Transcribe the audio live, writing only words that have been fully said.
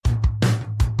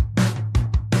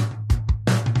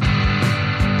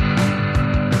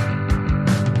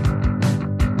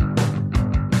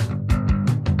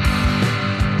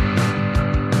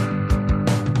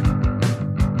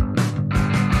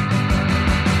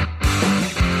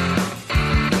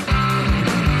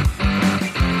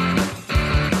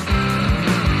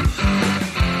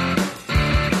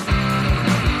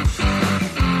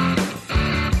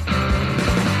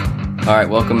All right,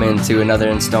 welcome into another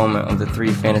installment of the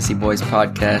Three Fantasy Boys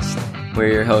podcast. We're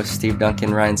your hosts, Steve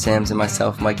Duncan, Ryan Sams, and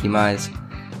myself, Mikey Mize.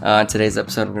 On today's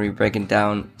episode, we're going to be breaking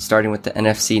down, starting with the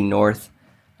NFC North,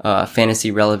 fantasy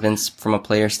relevance from a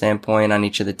player standpoint on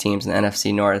each of the teams in the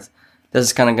NFC North. This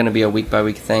is kind of going to be a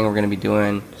week-by-week thing. We're going to be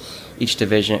doing each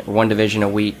division, one division a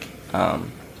week,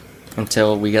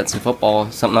 until we get some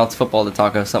something else football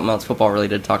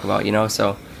related to talk about,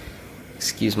 so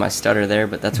excuse my stutter there,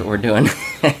 but that's what we're doing.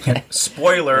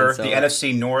 Spoiler, the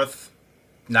NFC North,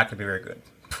 not going to be very good.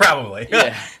 Probably.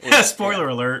 Yeah. Spoiler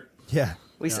alert. Yeah.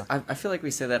 I feel like we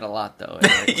say that a lot, though.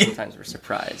 And sometimes we're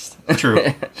surprised.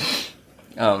 True.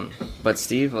 But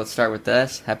Steve, let's start with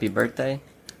this. Happy birthday.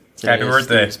 Today Happy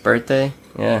birthday. Steve's birthday.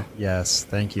 Yeah. Yes,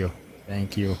 thank you.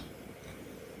 Thank you.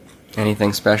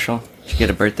 Anything special? Did you get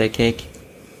a birthday cake?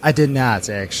 I did not,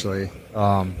 actually.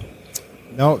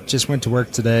 No, just went to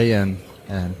work today, and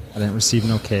I didn't receive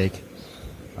no cake.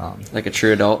 Like a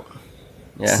true adult?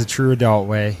 Yeah. It's the true adult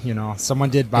way, Someone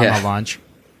did buy my lunch,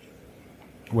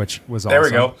 which was awesome. There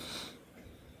we go.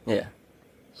 Yeah.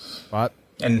 But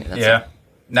And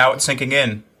now it's sinking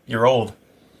in. You're old.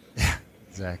 yeah,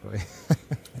 exactly.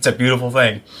 It's a beautiful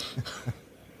thing.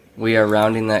 We are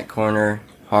rounding that corner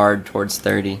hard towards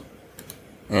 30,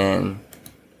 and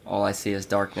all I see is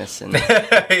darkness, and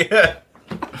Yeah.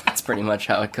 that's pretty much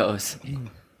how it goes.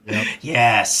 Yep.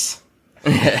 Yes.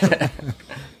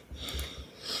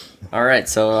 All right,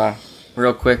 so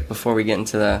real quick before we get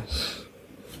into the,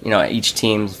 each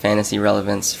team's fantasy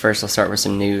relevance, first I'll start with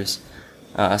some news.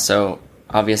 So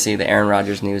obviously the Aaron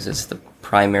Rodgers news is the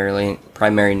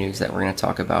primary news that we're going to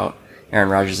talk about. Aaron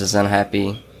Rodgers is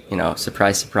unhappy.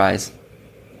 Surprise, surprise.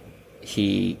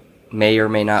 He may or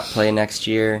may not play next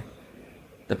year.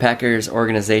 The Packers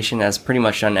organization has pretty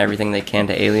much done everything they can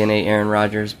to alienate Aaron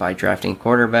Rodgers by drafting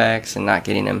quarterbacks and not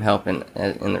getting him help in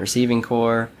the receiving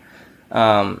core.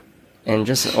 And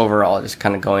just overall, just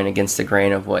kind of going against the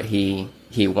grain of what he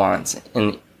wants.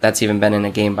 And that's even been in a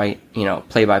game by,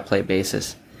 play-by-play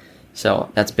basis.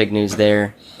 So that's big news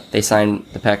there.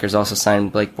 The Packers also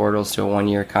signed Blake Bortles to a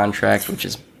 1-year contract, which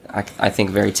is, I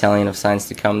think, very telling of signs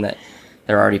to come that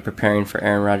they're already preparing for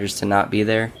Aaron Rodgers to not be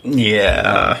there.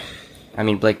 Yeah.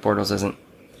 Blake Bortles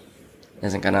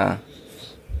isn't gonna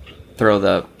throw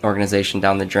the organization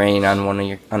down the drain on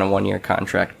a 1-year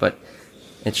contract, but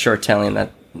it's sure telling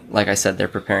that, like I said, they're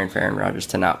preparing for Aaron Rodgers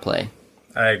to not play.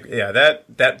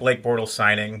 That Blake Bortles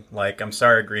signing, I'm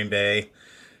sorry, Green Bay.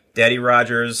 Daddy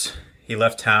Rodgers, he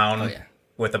left town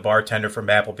with a bartender from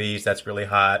Applebee's. That's really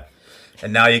hot.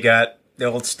 And now you got the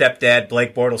old stepdad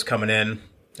Blake Bortles coming in.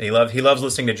 He loves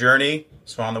listening to Journey,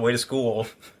 so on the way to school,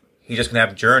 he's just going to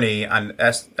have Journey on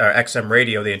XM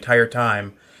radio the entire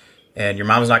time, and your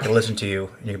mom's not going to listen to you,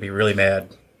 and you're going to be really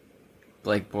mad.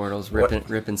 Blake Bortles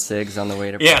ripping cigs on the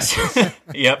way to Yes. practice.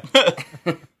 Yep.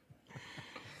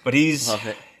 But he's... Love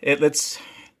it.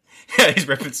 He's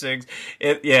ripping cigs.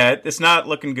 It's not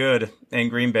looking good in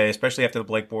Green Bay, especially after the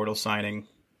Blake Bortles signing.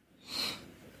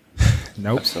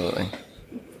 Nope. Absolutely.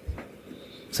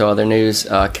 So other news,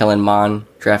 Kellen Mond,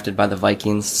 drafted by the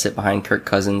Vikings, sit behind Kirk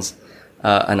Cousins.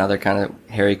 Another kind of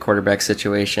hairy quarterback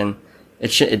situation. I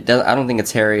don't think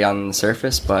it's hairy on the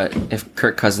surface, but if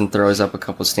Kirk Cousins throws up a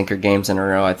couple stinker games in a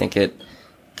row, I think it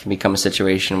can become a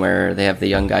situation where they have the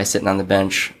young guy sitting on the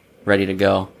bench ready to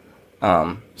go.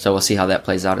 So we'll see how that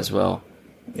plays out as well.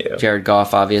 Yeah. Jared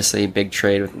Goff, obviously, big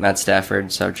trade with Matt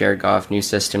Stafford. So Jared Goff, new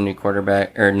system, new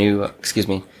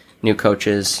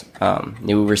coaches,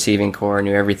 new receiving core,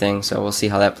 new everything. So we'll see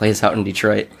how that plays out in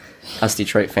Detroit. Us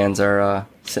Detroit fans are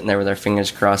sitting there with our fingers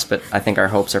crossed, but I think our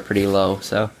hopes are pretty low.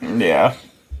 So Yeah.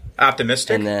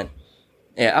 Optimistic? And then,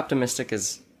 optimistic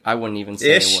is, I wouldn't even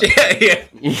say Ish. what.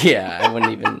 Yeah. I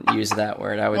wouldn't even use that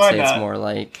word. I would Why say not? it's more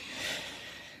like,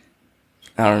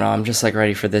 I don't know, I'm just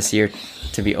ready for this year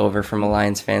to be over from a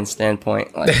Lions fan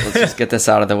standpoint. Let's just get this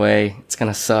out of the way. It's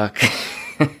going to suck.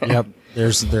 Yep.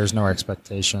 There's no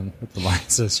expectation with the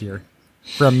Lions this year.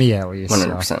 From me, at least.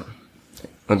 100%.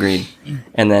 Agreed.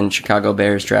 And then Chicago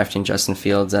Bears drafting Justin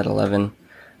Fields at 11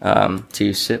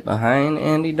 to sit behind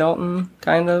Andy Dalton,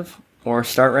 kind of, or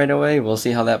start right away. We'll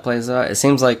see how that plays out. It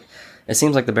seems like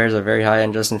the Bears are very high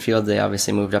on Justin Fields. They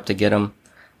obviously moved up to get him.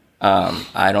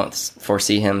 I don't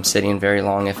foresee him sitting very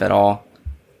long, if at all.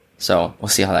 So we'll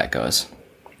see how that goes.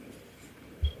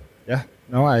 Yeah.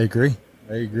 No, I agree.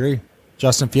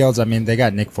 Justin Fields, they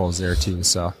got Nick Foles there too,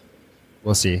 so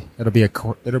we'll see. It'll be a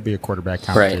quarterback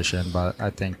competition, but I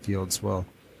think Fields will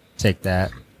take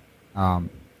that.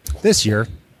 This year,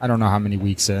 I don't know how many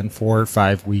weeks in, 4 or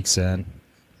 5 weeks in.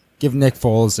 Give Nick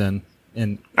Foles and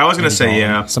I was going to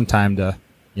say, some time to,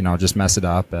 just mess it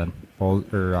up, and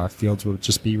Fields will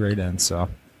just be right in. So,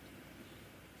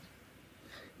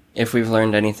 if we've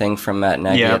learned anything from Matt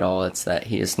Nagy at all, it's that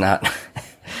he is not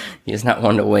he is not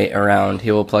one to wait around.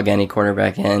 He will plug any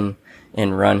quarterback in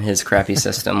and run his crappy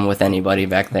system with anybody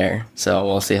back there. So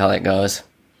we'll see how that goes.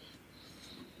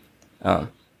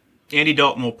 Andy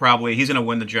Dalton he's going to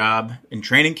win the job in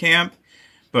training camp,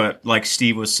 but like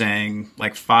Steve was saying,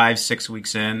 like 5-6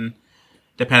 weeks in,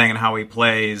 depending on how he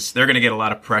plays, they're going to get a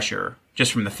lot of pressure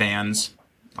just from the fans.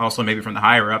 Also maybe from the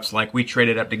higher ups, like we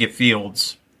traded up to get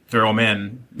Fields, throw him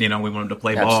in, we want him to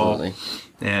play Absolutely. ball.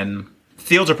 And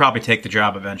Fields will probably take the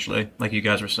job eventually, like you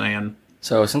guys were saying.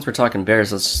 So since we're talking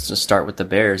Bears, let's just start with the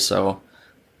Bears. So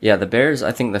yeah, the Bears,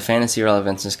 I think the fantasy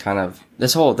relevance is kind of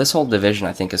this whole division,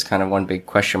 I think, is kind of one big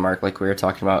question mark, like we were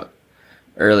talking about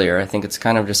earlier. I think it's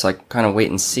kind of just like kind of wait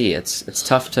and see. It's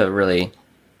tough to really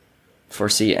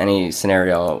foresee any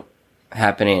scenario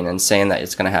happening and saying that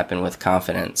it's going to happen with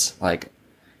confidence. Like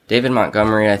David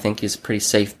Montgomery, I think he's a pretty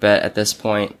safe bet at this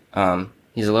point.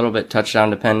 He's a little bit touchdown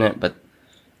dependent, but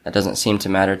that doesn't seem to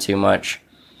matter too much.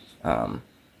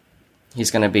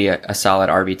 He's going to be a solid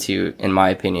RB2, in my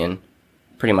opinion,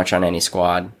 pretty much on any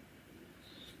squad.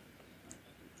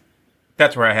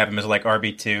 That's where I have him as like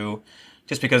RB2,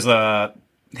 just because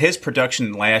his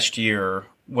production last year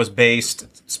was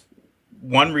based,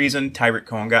 one reason Tyreek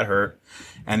Cohen got hurt,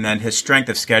 and then his strength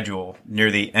of schedule near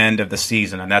the end of the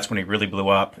season, and that's when he really blew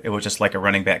up. It was just like a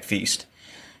running back feast.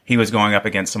 He was going up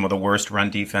against some of the worst run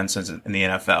defenses in the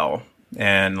NFL,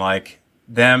 and like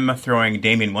them throwing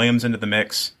Damian Williams into the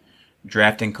mix,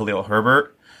 drafting Khalil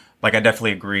Herbert, like I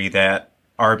definitely agree that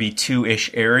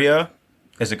RB2-ish area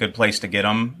is a good place to get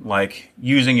him. Like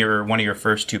using one of your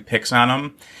first 2 picks on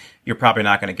him, you're probably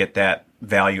not going to get that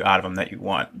value out of him that you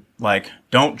want. Like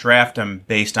don't draft him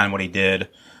based on what he did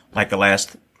like the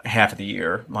last half of the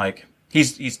year. Like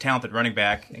he's talented running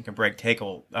back and can break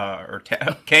cankles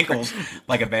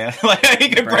like a bad. Like he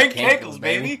can break cankles,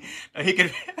 baby. He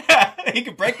can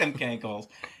break them cankles.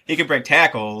 He can break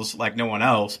tackles like no one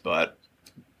else, but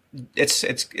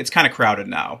it's kind of crowded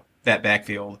now, that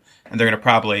backfield, and they're going to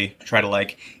probably try to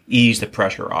like ease the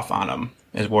pressure off on him.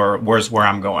 Where's where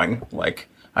I'm going, like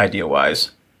idea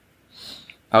wise.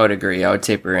 I would agree. I would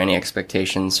taper any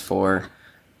expectations for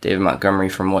David Montgomery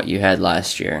from what you had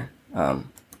last year.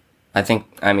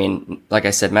 I mean, like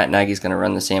I said, Matt Nagy's going to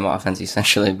run the same offense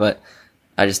essentially, but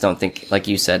I just don't think, like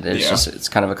you said, it's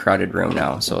kind of a crowded room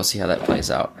now, so we'll see how that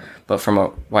plays out. But from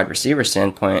a wide receiver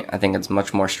standpoint, I think it's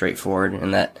much more straightforward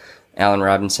in that Allen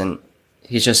Robinson,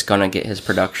 he's just going to get his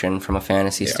production from a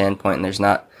fantasy standpoint, and there's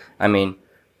not, I mean,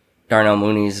 Darnell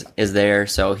Mooney is there,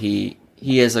 so he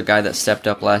is a guy that stepped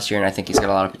up last year, and I think he's got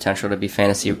a lot of potential to be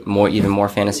even more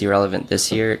fantasy relevant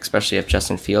this year, especially if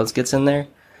Justin Fields gets in there.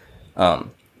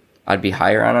 I'd be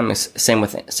higher on him.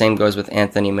 Same goes with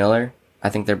Anthony Miller. I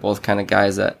think they're both kind of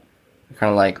guys that are kind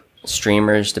of like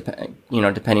streamers,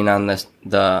 depending on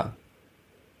the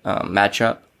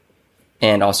matchup,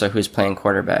 and also who's playing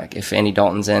quarterback. If Andy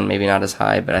Dalton's in, maybe not as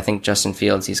high, but I think Justin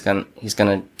Fields, he's gonna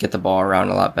get the ball around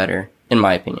a lot better, in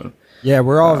my opinion. Yeah,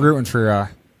 we're all rooting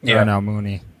for Darnell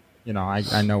Mooney.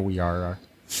 I know we are.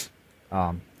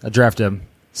 I drafted him,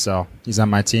 so he's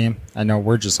on my team. I know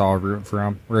we're just all rooting for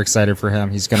him. We're excited for him.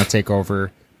 He's going to take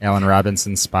over Allen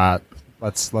Robinson's spot.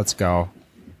 Let's go.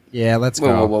 Yeah, let's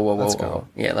go. Whoa.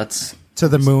 Yeah, let's to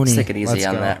the Mooney. Take it easy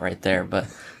on that right there, but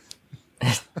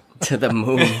to the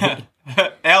Mooney.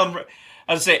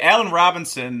 Allen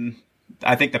Robinson,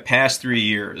 I think the past 3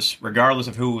 years, regardless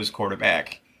of who was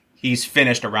quarterback, he's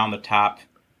finished around the top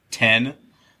 10.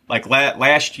 Like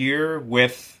last year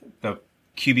with the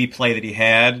QB play that he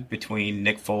had between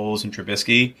Nick Foles and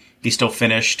Trubisky, he still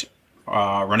finished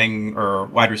running or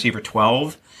wide receiver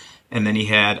 12, and then he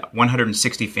had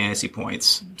 160 fantasy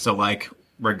points. So like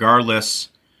regardless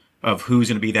of who's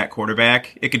going to be that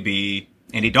quarterback, it could be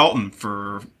Andy Dalton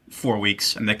for 4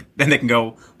 weeks, and then they can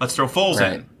go, let's throw Foles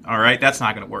in. All right, that's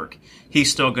not going to work.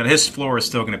 His floor is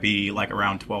still going to be like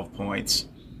around 12 points.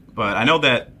 But I know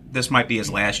that this might be his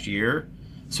last year,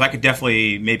 so I could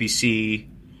definitely maybe see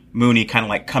Mooney kind of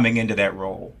like coming into that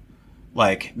role.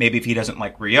 Like maybe if he doesn't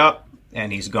like re-up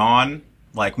and he's gone,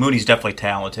 like Mooney's definitely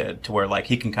talented to where like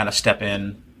he can kind of step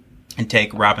in and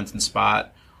take Robinson's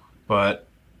spot. But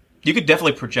you could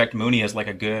definitely project Mooney as like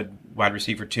a good wide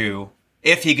receiver too,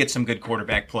 if he gets some good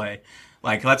quarterback play.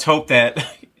 Like let's hope that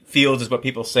Fields is what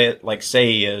people say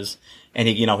he is, and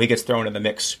he gets thrown in the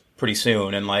mix pretty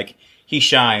soon, and like he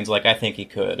shines like I think he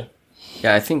could.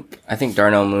 Yeah, I think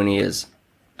Darnell Mooney is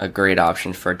a great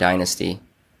option for a dynasty,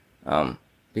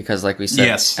 because like we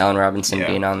said, Allen Robinson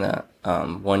being on the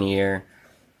 1 year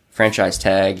franchise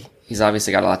tag, he's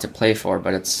obviously got a lot to play for,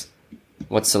 but it's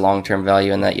what's the long term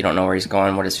value in that? You don't know where he's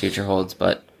going, what his future holds,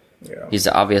 but he's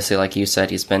obviously, like you said,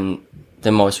 he's been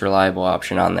the most reliable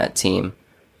option on that team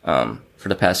for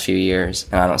the past few years,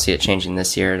 and I don't see it changing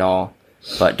this year at all.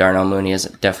 But Darnell Mooney is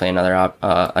definitely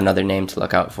another name to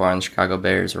look out for on the Chicago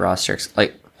Bears roster.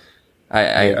 Like, I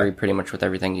agree pretty much with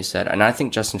everything you said, and I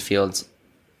think Justin Fields,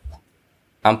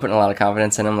 I'm putting a lot of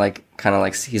confidence in him. Like, kind of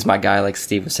like he's my guy, like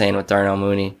Steve was saying with Darnell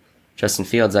Mooney. Justin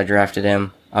Fields, I drafted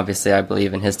him. Obviously, I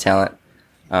believe in his talent,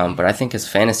 but I think his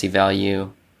fantasy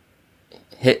value,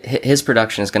 his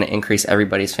production is going to increase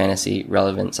everybody's fantasy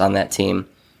relevance on that team,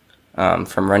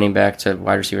 from running back to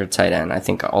wide receiver to tight end. I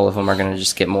think all of them are going to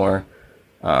just get more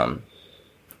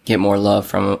love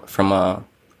from a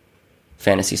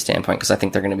fantasy standpoint, because I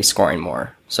think they're going to be scoring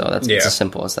more. So it's as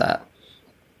simple as that.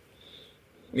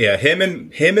 Yeah, him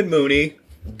and Mooney,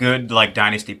 good like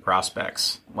dynasty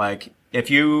prospects. Like if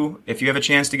you have a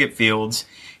chance to get Fields,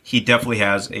 he definitely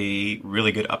has a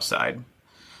really good upside.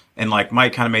 And like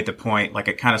Mike kind of made the point, like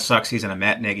it kind of sucks he's in a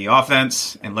Matt Nagy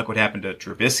offense, and look what happened to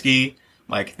Trubisky.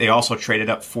 Like they also traded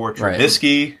up for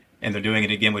Trubisky, and they're doing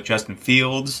it again with Justin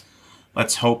Fields.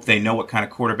 Let's hope they know what kind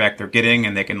of quarterback they're getting,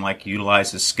 and they can like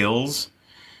utilize his skills,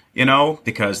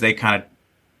 because they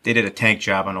did a tank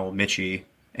job on old Mitchie.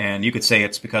 And you could say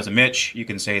it's because of Mitch. You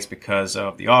can say it's because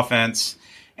of the offense.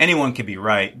 Anyone could be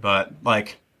right, but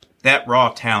like that raw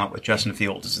talent with Justin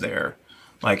Fields is there.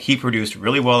 Like he produced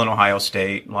really well in Ohio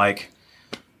State. Like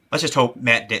let's just hope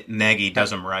Matt Nagy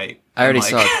does him right. I already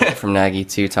saw a clip from Nagy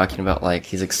too, talking about like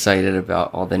he's excited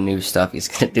about all the new stuff he's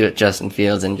gonna do at Justin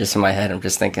Fields, and just in my head I'm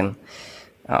just thinking,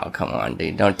 oh come on,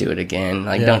 dude, don't do it again.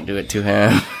 Like don't do it to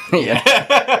him.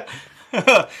 Yeah.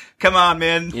 Come on,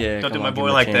 man. Yeah, don't do my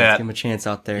boy like that. Give him a chance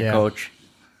out there, coach.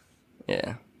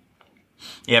 Yeah.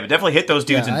 Yeah, but definitely hit those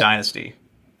dudes in Dynasty.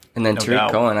 And then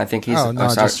Tariq Cohen, I think he's...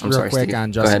 just real quick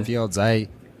on Justin Fields. I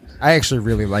actually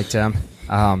really liked him.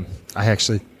 I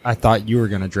thought you were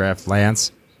going to draft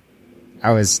Lance.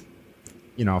 I was,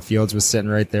 Fields was sitting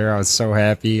right there. I was so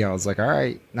happy. I was like, all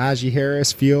right, Najee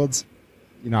Harris, Fields.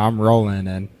 I'm rolling.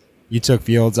 And you took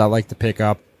Fields. I like to pick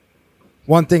up.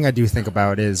 One thing I do think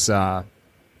about is,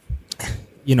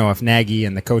 if Nagy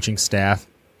and the coaching staff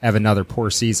have another poor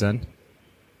season,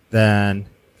 then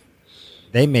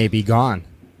they may be gone.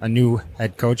 A new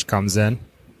head coach comes in.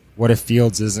 What if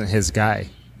Fields isn't his guy?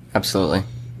 Absolutely.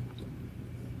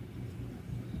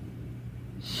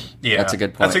 Yeah, that's a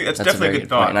good point. That's definitely a good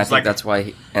thought. And I think that's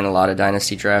why in a lot of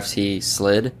dynasty drafts he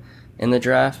slid in the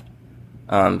draft,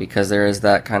 because there is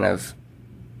that kind of...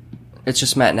 It's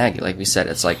just Matt Nagy, like we said.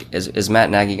 It's like, is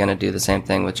Matt Nagy going to do the same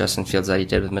thing with Justin Fields that he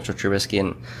did with Mitchell Trubisky?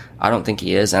 And I don't think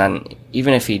he is. And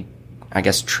even if he, I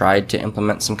guess, tried to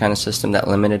implement some kind of system that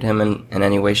limited him in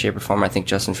any way, shape, or form, I think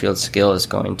Justin Fields' skill is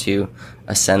going to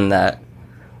ascend that.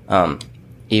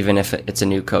 Even if it's a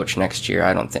new coach next year,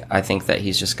 I think that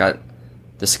he's just got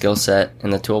the skill set in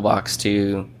the toolbox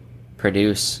to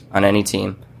produce on any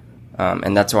team.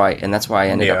 And that's why I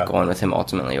ended up going with him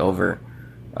ultimately over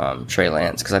Trey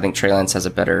Lance, because I think Trey Lance has a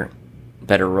better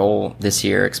role this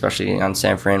year, especially on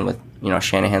San Fran with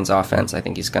Shanahan's offense. I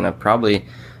think he's going to probably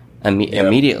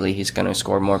immediately he's going to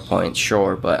score more points,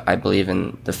 sure, but I believe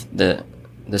in the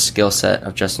skill set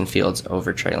of Justin Fields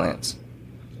over Trey Lance.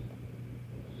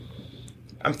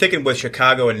 I'm thinking with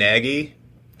Chicago and Nagy,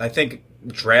 I think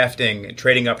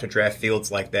trading up to draft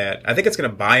Fields like that, I think it's going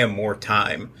to buy him more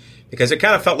time, because it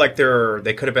kind of felt like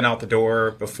they could have been out the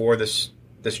door before this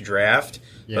draft,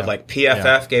 but like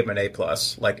PFF gave him an A+.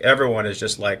 Like everyone is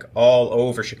just like all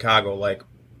over Chicago. Like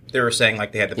they were saying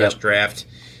like they had the best draft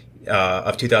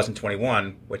of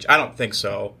 2021, which I don't think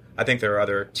so. I think there are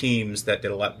other teams that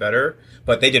did a lot better,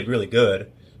 but they did really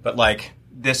good. But like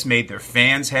this made their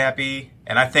fans happy,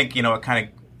 and I think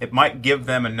it might give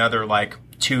them another like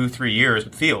 2-3 years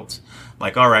with Fields.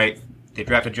 Like all right, they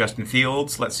drafted Justin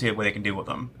Fields. Let's see what they can do with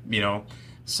him.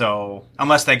 So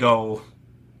unless they go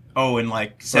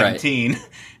 0-17,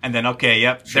 and then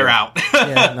they're out.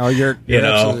 Yeah, no, you're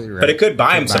absolutely right. But it could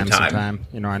buy him some time.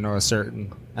 I know a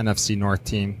certain NFC North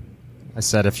team. I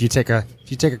said if you take a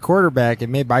quarterback, it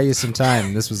may buy you some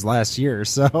time. This was last year,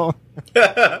 so.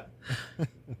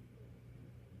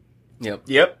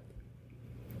 Yep.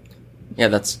 Yeah,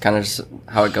 that's kind of just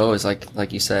how it goes.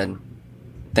 Like you said,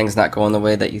 things not going the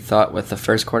way that you thought with the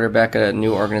first quarterback a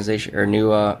new organization or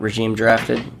new regime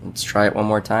drafted. Let's try it one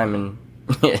more time and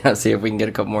see if we can get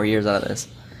a couple more years out of this.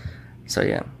 So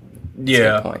that's a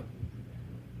good point.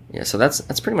 Yeah, so that's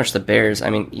pretty much the Bears. I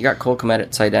mean, you got Cole Kmet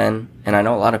at tight end, and I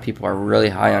know a lot of people are really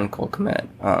high on Cole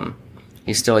Kmet.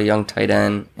 He's still a young tight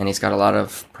end, and he's got a lot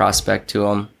of prospect to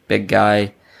him. Big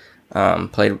guy,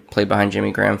 played behind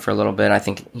Jimmy Graham for a little bit. I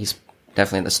think he's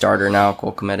definitely the starter now.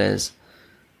 Cole Kmet is.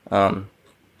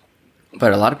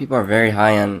 But a lot of people are very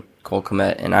high on Cole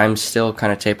Kmet, and I'm still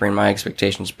kind of tapering my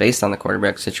expectations based on the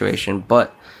quarterback situation.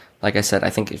 But like I said, I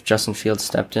think if Justin Fields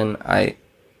stepped in,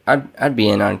 I'd be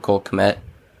in on Cole Kmet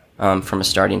from a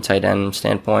starting tight end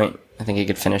standpoint. I think he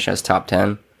could finish as top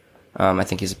 10. I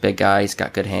think he's a big guy. He's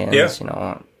got good hands. Yeah. You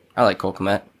know, I like Cole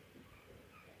Kmet.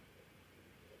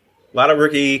 A lot of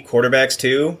rookie quarterbacks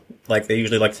too. Like they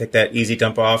usually like to take that easy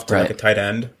dump off to like a tight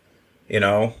end. You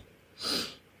know,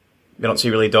 you don't see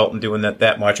really Dalton doing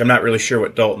that much. I'm not really sure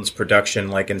what Dalton's production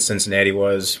like in Cincinnati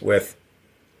was with,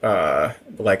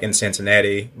 like in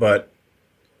Cincinnati, but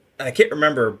I can't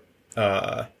remember.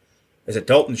 Is it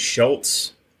Dalton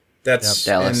Schultz? That's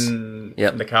Dallas. in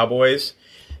the Cowboys.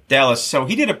 Dallas. So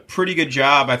he did a pretty good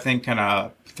job, I think, kind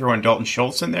of throwing Dalton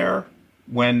Schultz in there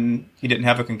when he didn't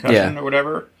have a concussion or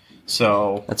whatever.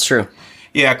 So That's true.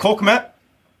 yeah, Cole Kmet.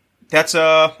 That's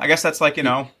I guess that's like, you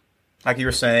know, like you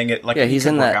were saying it. Like He's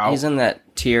in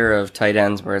that tier of tight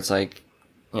ends where it's like,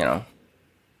 you know,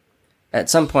 at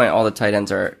some point all the tight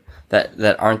ends are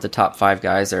that aren't the top 5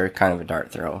 guys are kind of a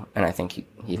dart throw, and I think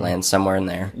he lands somewhere in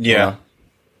there. Yeah. You know?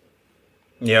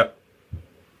 Yep.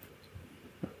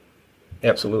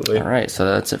 Absolutely. All right, so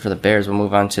that's it for the Bears. We'll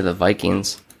move on to the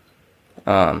Vikings.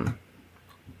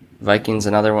 Vikings,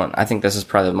 another one. I think this is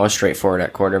probably the most straightforward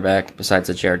at quarterback besides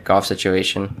the Jared Goff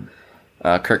situation.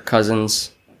 Kirk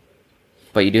Cousins,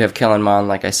 but you do have Kellen Mond,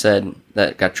 like I said,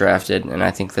 that got drafted, and I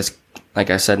think this,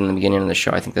 like I said in the beginning of the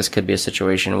show, I think this could be a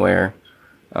situation where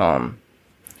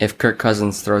if Kirk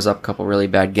Cousins throws up a couple really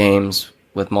bad games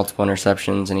with multiple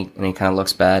interceptions and he kind of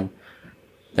looks bad,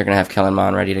 they're going to have Kellen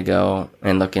Mond ready to go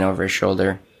and looking over his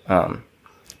shoulder,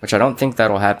 which I don't think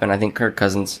that'll happen. I think Kirk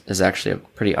Cousins is actually a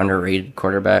pretty underrated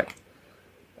quarterback.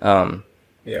 And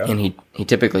he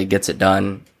typically gets it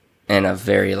done in a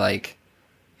very, like,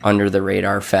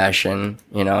 under-the-radar fashion.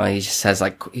 You know, he just has,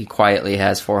 like, he quietly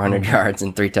has 400 yards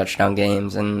and 3 touchdown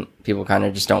games, and people kind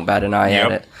of just don't bat an eye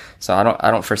at it. So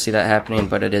I don't foresee that happening,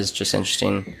 but it is just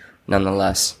interesting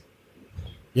nonetheless.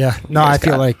 Yeah, no, I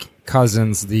feel like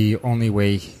Cousins, the only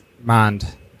way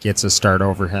Mond gets a start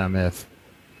over him if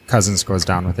Cousins goes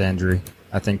down with injury.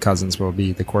 I think Cousins will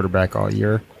be the quarterback all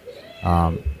year.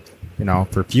 You know,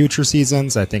 for future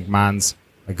seasons, I think Mond's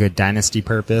a good dynasty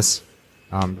purpose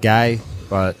guy,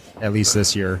 but at least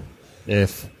this year,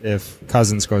 if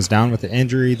Cousins goes down with the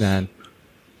injury, then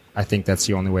I think that's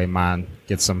the only way Mond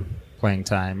gets some playing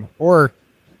time. Or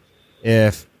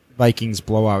if Vikings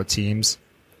blow out teams,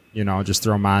 you know, just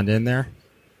throw Mond in there.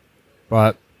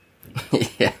 But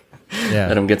yeah,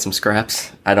 let him get some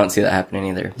scraps. I don't see that happening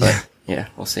either, but yeah,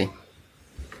 we'll see.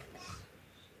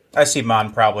 I see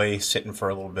Mond probably sitting for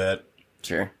a little bit.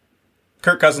 Sure.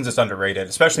 Kirk Cousins is underrated,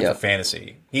 especially for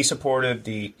fantasy. He supported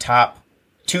the top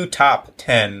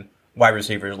 10 wide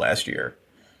receivers last year.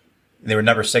 They were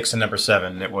number 6 and number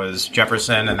 7. It was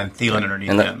Jefferson and then Thielen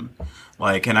underneath him.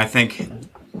 And I think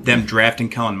them drafting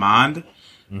Kellen Mond,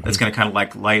 that's going to kind of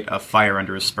like light a fire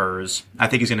under his spurs. I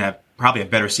think he's going to have probably a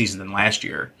better season than last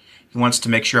year. He wants to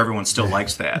make sure everyone still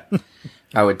likes that.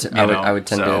 I would tend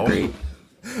to agree.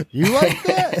 You like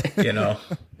that? You know.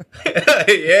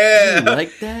 Yeah. You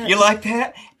like that? You like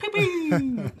that?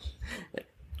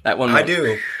 That one. I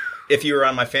do. If you were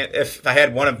on my if I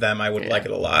had one of them, I would like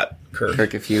it a lot.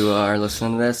 Kirk, if you are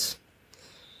listening to this,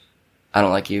 I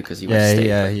don't like you because you went to state.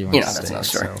 Yeah, he went to that's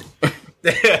state,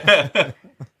 another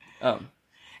story.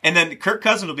 And then Kirk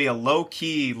Cousins will be a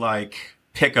low-key, like,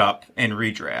 pickup and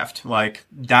redraft. Like,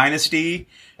 Dynasty,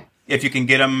 if you can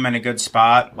get him in a good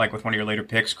spot, like with one of your later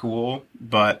picks, cool.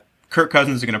 But Kirk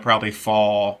Cousins is going to probably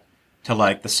fall to,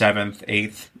 like, the 7th,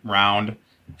 8th round.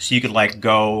 So you could, like,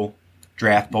 go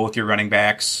draft both your running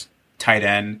backs, tight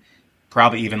end,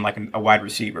 probably even, like, a wide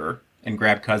receiver, and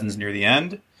grab Cousins near the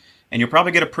end. And you'll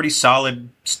probably get a pretty solid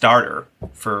starter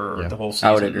for the whole season.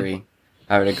 I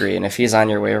would agree. And if he's on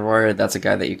your waiver wire, that's a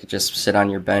guy that you could just sit on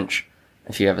your bench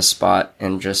if you have a spot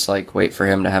and just like wait for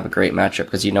him to have a great matchup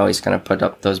because you know he's going to put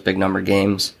up those big number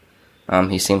games.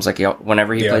 He seems like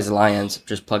whenever he plays the Lions,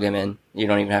 just plug him in. You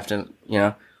don't even have to, you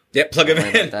know. Yep, plug him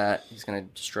in. That he's going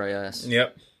to destroy us.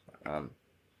 Yep.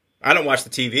 I don't watch the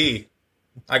TV.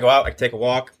 I go out, I take a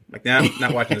walk. Like, nah,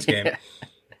 not watching this game.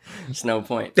 There's no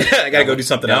point. I gotta go do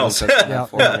something else.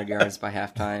 400 yards by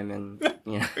halftime, and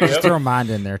you know. Just throw Mond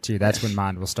in there too. That's when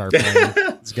Mond will start playing.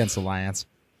 It's against the Lions.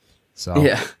 So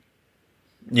yeah.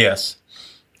 Yes.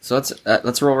 So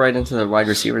let's roll right into the wide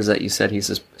receivers that you said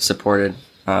he's supported,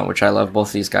 which I love. Both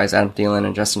of these guys, Adam Thielen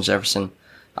and Justin Jefferson.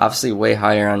 Obviously, way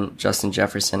higher on Justin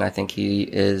Jefferson. I think he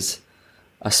is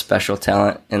a special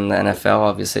talent in the NFL.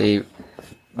 Obviously,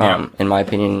 in my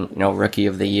opinion, you know, rookie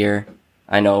of the year.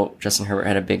 I know Justin Herbert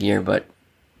had a big year,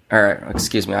 or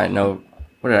excuse me, I know,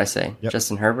 what did I say? Yep.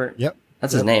 Justin Herbert? Yep.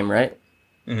 That's his name, right?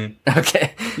 Mm-hmm.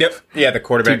 Okay. Yep. Yeah, the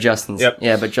quarterback. Two Justins. Yep.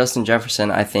 Yeah, but Justin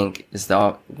Jefferson, I think,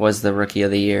 was the rookie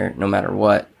of the year, no matter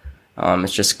what.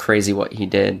 It's just crazy what he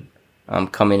did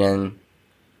coming in.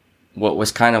 What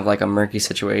was kind of like a murky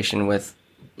situation with,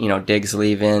 Diggs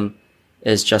leaving.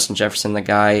 Is Justin Jefferson the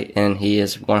guy? And he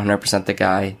is 100% the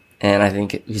guy. And I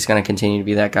think he's going to continue to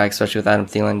be that guy, especially with Adam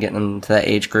Thielen getting into that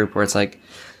age group where it's like,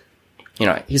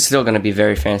 he's still going to be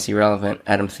very fantasy relevant,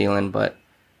 Adam Thielen, but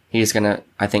he's going to,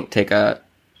 I think, take a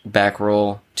back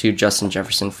role to Justin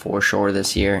Jefferson for sure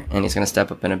this year, and he's going to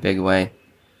step up in a big way,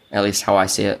 at least how I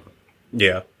see it.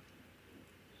 Yeah.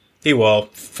 He will.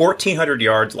 1,400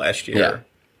 yards last year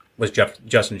was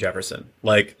Justin Jefferson.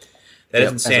 Like, that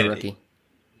is insanity.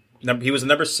 As a rookie. He was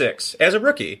number 6 as a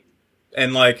rookie.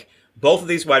 And, like, both of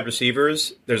these wide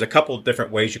receivers, there's a couple of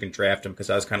different ways you can draft them because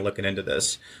I was kind of looking into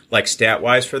this, like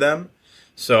stat-wise for them.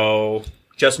 So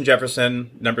Justin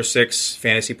Jefferson, number 6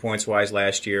 fantasy points-wise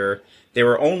last year. They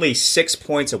were only 6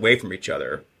 points away from each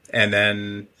other. And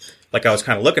then, like, I was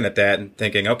kind of looking at that and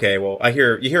thinking, okay, well,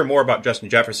 you hear more about Justin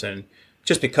Jefferson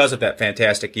just because of that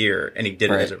fantastic year, and he did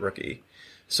it as a rookie.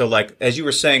 So, like, as you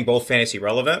were saying, both fantasy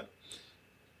relevant.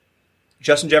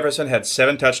 Justin Jefferson had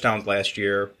 7 touchdowns last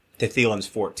year to Thielen's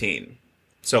 14.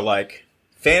 So, like,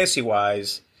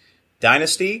 fantasy-wise,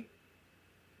 Dynasty,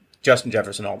 Justin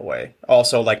Jefferson all the way.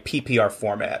 Also, like, PPR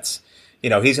formats.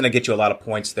 He's going to get you a lot of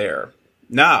points there.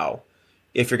 Now,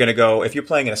 if you're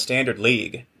playing in a standard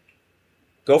league,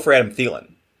 go for Adam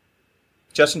Thielen.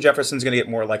 Justin Jefferson's going to get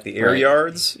more like the air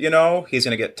yards, He's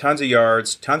going to get tons of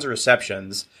yards, tons of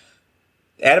receptions.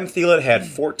 Adam Thielen had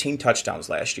 14 touchdowns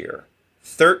last year,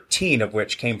 13 of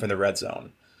which came from the red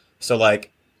zone. So,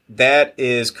 like, that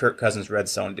is Kirk Cousins' red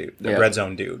zone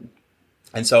dude.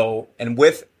 And so, and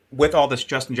with all this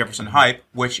Justin Jefferson hype,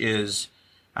 which is,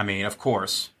 I mean, of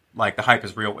course, like, the hype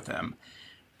is real with him.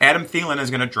 Adam Thielen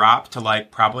is going to drop to, like,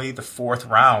 probably the 4th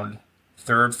round,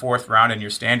 4th round in your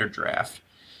standard draft.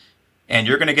 And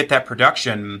you're going to get that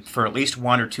production for at least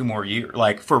 1 or 2 more years.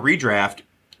 Like, for redraft,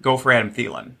 go for Adam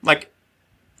Thielen. Like,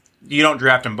 you don't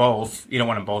draft them both. You don't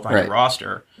want them both on your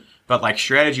roster. But, like,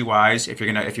 strategy-wise, if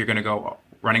you're gonna go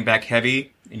running back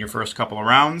heavy in your first couple of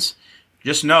rounds,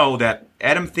 just know that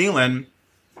Adam Thielen,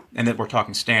 and that we're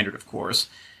talking standard, of course,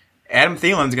 Adam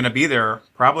Thielen's going to be there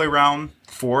probably around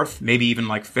 4th, maybe even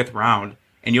like 5th round,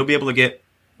 and you'll be able to get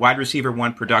wide receiver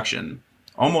 1 production,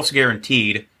 almost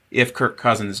guaranteed, if Kirk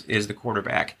Cousins is the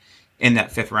quarterback in that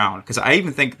 5th round. Because I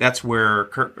even think that's where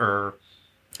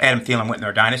Adam Thielen went in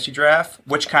their dynasty draft,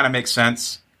 which kind of makes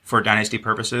sense for dynasty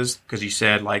purposes, because you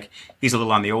said, like, he's a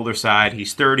little on the older side.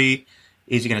 He's 30.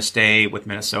 Is he going to stay with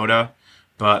Minnesota?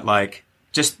 But, like,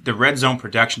 just the red zone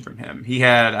production from him. He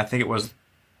had, I think it was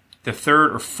the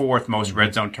 3rd or 4th most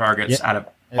red zone targets out of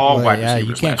all wide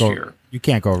receivers last year. You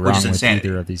can't go wrong with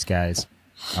either of these guys.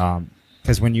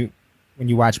 Because when you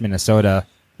watch Minnesota,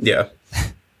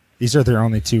 these are their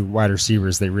only 2 wide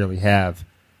receivers they really have.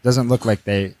 Doesn't look like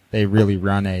they really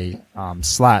run a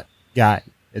slot guy.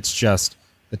 It's just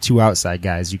the 2 outside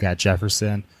guys. You got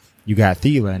Jefferson, you got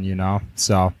Thielen,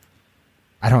 So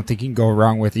I don't think you can go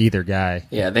wrong with either guy.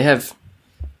 Yeah, they have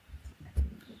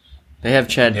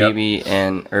Chad Beebe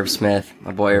and Irv Smith,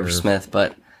 my boy Irv Smith,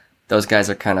 but those guys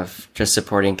are kind of just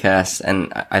supporting casts,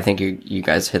 and I think you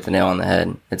guys hit the nail on the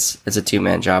head. It's a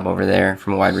 2-man job over there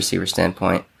from a wide receiver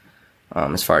standpoint,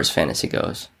 as far as fantasy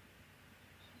goes.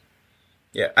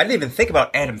 Yeah, I didn't even think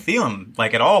about Adam Thielen,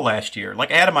 like, at all last year.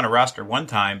 Like, I had him on a roster one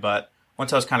time, but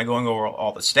once I was kind of going over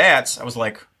all the stats, I was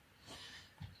like,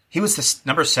 he was the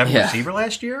number 7 receiver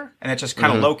last year, and it's just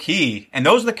kind of low-key. And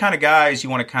those are the kind of guys you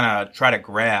want to kind of try to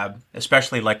grab,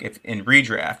 especially, like, if in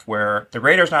redraft, where the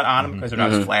Raiders not on them because they're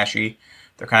not as flashy.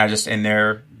 They're kind of just in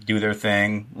there, do their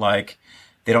thing. Like,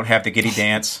 they don't have the giddy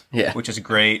dance, which is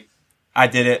great. I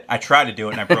did it. I tried to do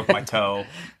it, and I broke my toe.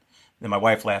 Then my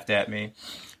wife laughed at me.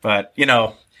 But,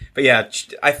 Adam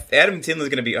Thielen is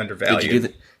going to be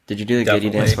undervalued. Did you do the giddy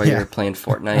dance while you were playing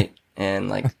Fortnite and,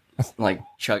 like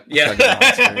Chuck?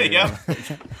 Yeah.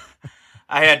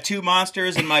 I had 2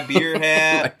 monsters in my beer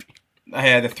hat. I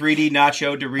had the 3D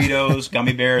nacho Doritos,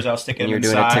 gummy bears. I was sticking them inside.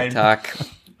 You were doing a TikTok.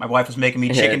 My wife was making me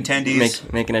chicken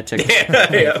tendies. Making a TikTok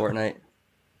playing Fortnite.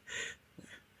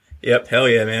 Yep, hell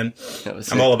yeah, man.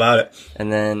 I'm all about it.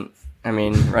 And then,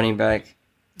 running back.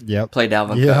 Yep. Play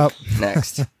Dalvin Cook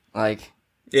next.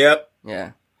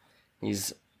 Yeah.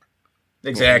 He's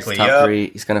exactly top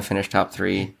 3. He's going to finish top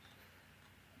 3.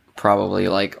 Probably,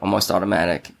 like, almost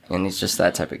automatic, and he's just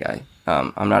that type of guy.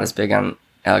 I'm not as big on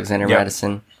Alexander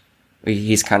Madison.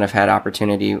 he's kind of had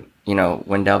opportunity,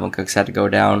 when Dalvin Cook's had to go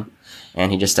down,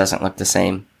 and he just doesn't look the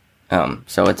same.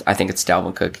 So I think it's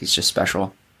Dalvin Cook. He's just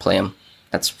special. Play him.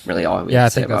 That's really all we I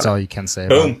have to say think that's about all it. you can say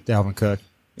Boom. about Dalvin Cook.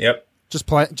 Yep. Just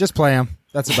play him.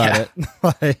 That's about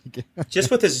it.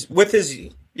 Just with his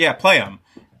play him.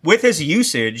 With his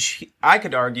usage, I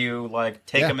could argue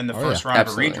take him in the first round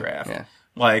Absolutely. of a redraft.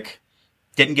 Yeah.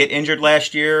 Didn't get injured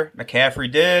last year.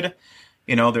 McCaffrey did.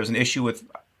 There's an issue with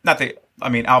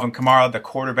Alvin Kamara. The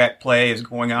quarterback play is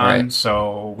going on,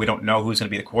 so we don't know who's going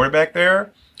to be the quarterback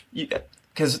there.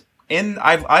 Because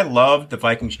I loved the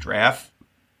Vikings draft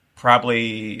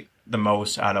probably the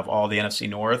most out of all the NFC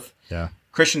North. Yeah.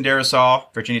 Christian Darrisaw,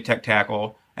 Virginia Tech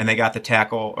tackle, and they got the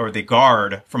tackle or the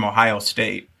guard from Ohio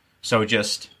State. So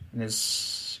just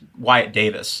is Wyatt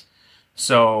Davis.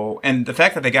 So, and the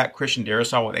fact that they got Christian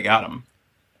Darrisaw where they got him,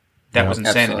 that was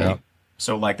insanity. Absolutely.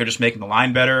 So they're just making the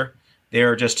line better.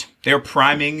 They're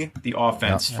priming the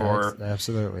offense for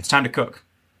absolutely. It's time to cook.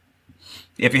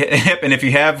 If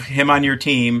you have him on your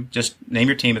team, just name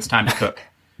your team. It's time to cook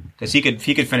because he could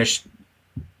finish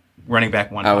running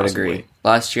back one. I would possibly. agree.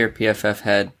 Last year, PFF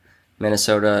had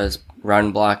Minnesota's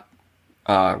run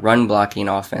blocking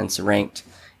offense ranked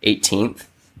 18th,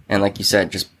 and like you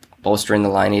said, just bolstering the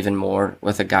line even more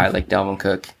with a guy like Dalvin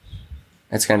Cook.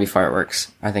 It's going to be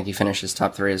fireworks. I think he finishes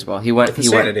top 3 as well. He went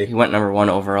number 1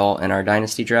 overall in our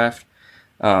dynasty draft,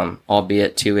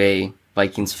 albeit to a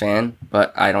Vikings fan,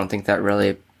 but I don't think that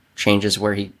really changes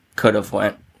where he could have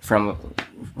went from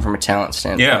a talent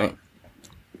standpoint.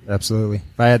 Yeah, absolutely.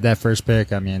 If I had that first pick,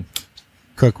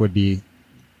 Cook would be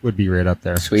right up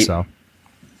there. Sweet. So.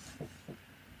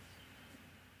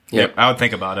 Yep, I would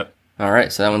think about it. All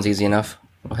right, so that one's easy enough.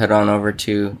 We'll head on over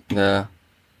to the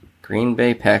Green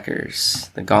Bay Packers,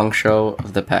 the gong show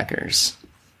of the Packers.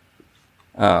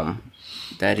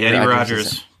 Daddy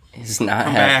Rodgers is not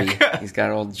Come happy. back. He's got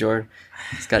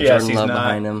Jordan Love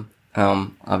behind him.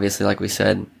 Obviously, like we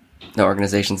said, the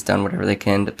organization's done whatever they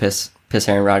can to piss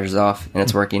Aaron Rodgers off, and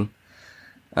it's working.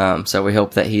 So we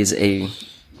hope that he's a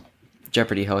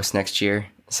Jeopardy host next year.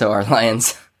 So our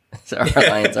Lions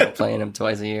aren't playing him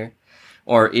twice a year,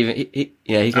 or even he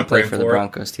can play for the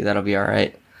Broncos too. That'll be all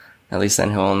right. At least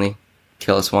then he'll only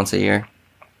kill us once a year,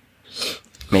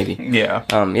 maybe.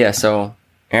 Yeah. So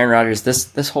Aaron Rodgers,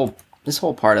 this whole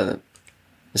part of it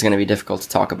is going to be difficult to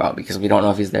talk about because we don't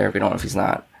know if he's there, we don't know if he's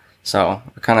not. So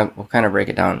we'll kind of break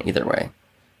it down either way.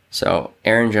 So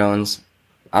Aaron Jones,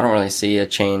 I don't really see a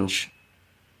change.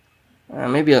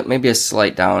 Maybe a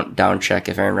slight down check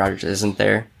if Aaron Rodgers isn't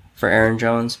there for Aaron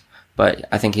Jones, but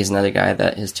I think he's another guy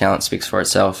that his talent speaks for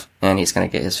itself, and he's going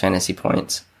to get his fantasy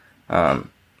points.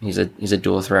 He's a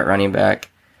dual threat running back.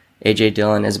 A.J.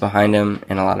 Dillon is behind him,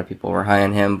 and a lot of people were high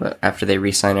on him, but after they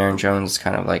re-sign Aaron Jones, it's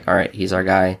kind of like, all right, he's our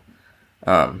guy.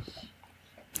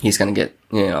 He's going to get,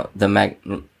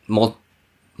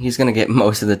 he's going to get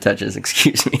most of the touches,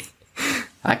 excuse me.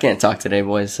 I can't talk today,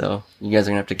 boys, so you guys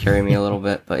are going to have to carry me a little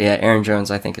bit. But yeah, Aaron Jones,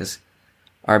 I think, is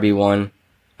RB1.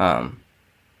 And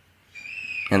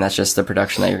that's just the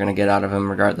production that you're going to get out of him,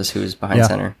 regardless who's behind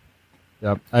center.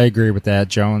 Yep, I agree with that.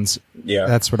 Jones, Yeah,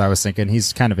 that's what I was thinking.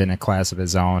 He's kind of in a class of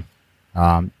his own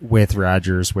with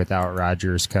Rodgers, without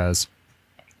Rodgers, because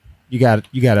you got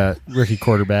a rookie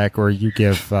quarterback, or you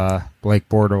give Blake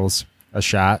Bortles a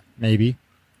shot, maybe,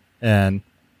 and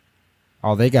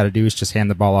all they got to do is just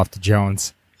hand the ball off to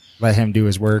Jones, let him do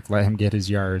his work, let him get his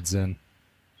yards, and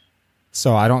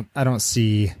so I don't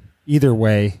see either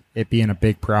way it being a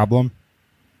big problem,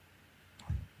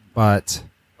 but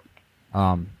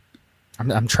I'm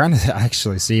trying to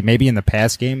actually see, maybe in the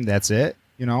pass game that's it,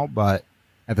 but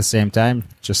at the same time,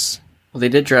 just they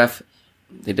did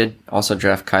also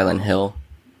draft Kylan Hill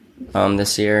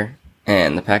this year,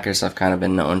 and the Packers have kind of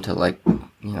been known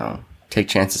to take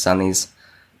chances on these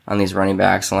running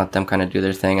backs and let them kind of do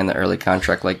their thing in the early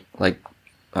contract, like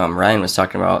Ryan was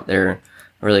talking about. They're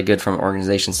really good from an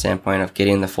organization standpoint of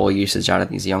getting the full usage out of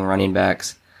these young running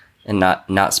backs and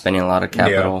not spending a lot of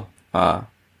capital on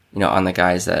the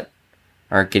guys that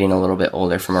are getting a little bit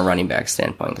older from a running back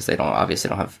standpoint, because they obviously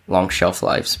don't have long shelf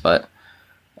lives. But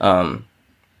I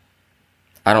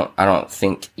don't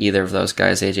think either of those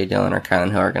guys, A.J. Dillon or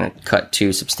Kylan Hill, are going to cut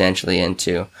too substantially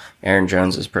into Aaron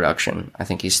Jones's production. I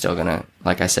think he's still going to,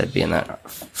 like I said,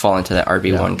 fall into that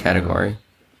RB1 category.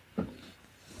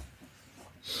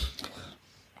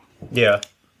 Yeah.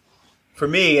 For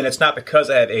me, and it's not because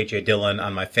I have A.J. Dillon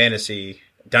on my fantasy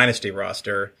dynasty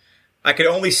roster, I could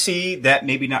only see that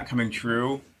maybe not coming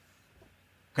true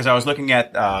because I was looking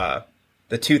at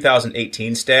the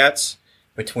 2018 stats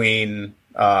between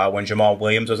when Jamal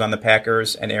Williams was on the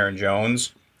Packers and Aaron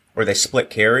Jones, where they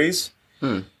split carries.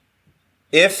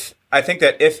 I think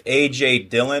that if A.J.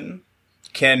 Dillon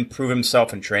can prove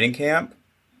himself in training camp,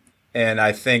 and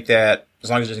I think that as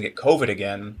long as he doesn't get COVID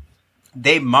again,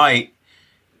 they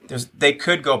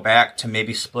could go back to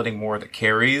maybe splitting more of the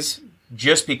carries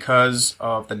just because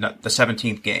of the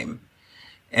 17th game.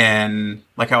 And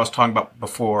like I was talking about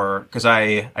before, because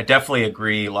I definitely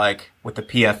agree, like with the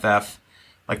PFF,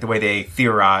 like the way they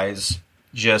theorize,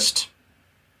 just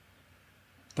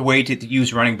the way to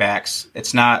use running backs,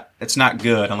 it's not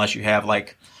good unless you have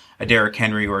like a Derrick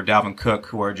Henry or a Dalvin Cook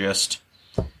who are just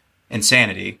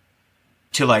insanity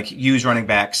to like use running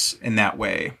backs in that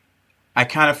way. I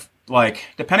kind of like,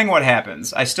 depending on what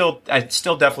happens, I still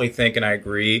definitely think, and I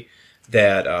agree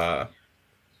that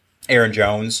Aaron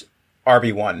Jones,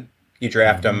 RB1, you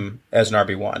draft him as an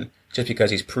RB1 just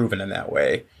because he's proven in that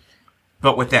way.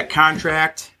 But with that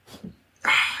contract,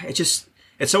 it's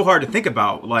so hard to think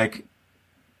about. Like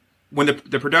when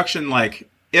the production, like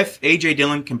if A.J.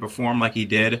 Dillon can perform like he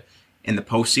did in the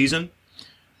postseason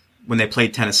when they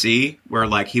played Tennessee, where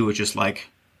like he was just like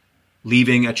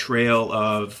leaving a trail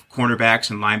of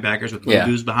cornerbacks and linebackers with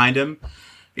Lugos behind him,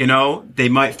 you know, they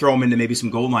might throw him into maybe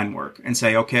some goal line work and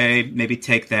say, okay, maybe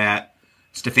take that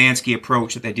Stefanski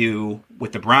approach that they do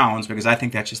with the Browns, because I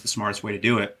think that's just the smartest way to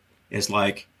do it, is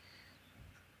like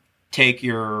take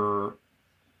the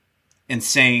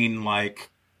insane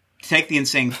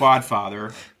quad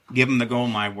father, give him the goal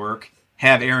line work,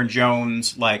 have Aaron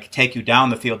Jones like take you down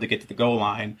the field to get to the goal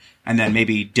line, and then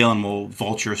maybe Dillon will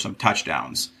vulture some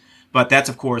touchdowns. But that's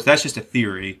just a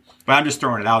theory. But I'm just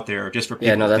throwing it out there just for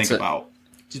people to think about.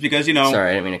 Just because, you know...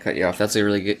 Sorry, I didn't mean to cut you off. That's a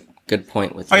really good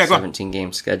point with the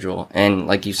 17-game schedule. And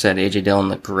like you said, A.J. Dillon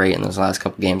looked great in those last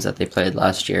couple games that they played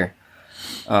last year.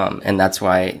 And that's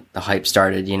why the hype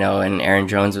started, you know, and Aaron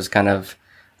Jones was kind of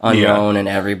unknown and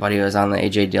everybody was on the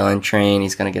A.J. Dillon train.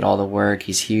 He's going to get all the work.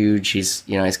 He's huge. He's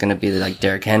going to be like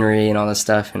Derrick Henry and all this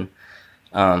stuff. And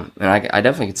I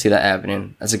definitely could see that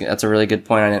happening. That's a really good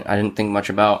point. I didn't think much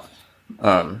about.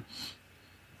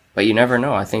 But you never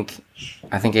know. I think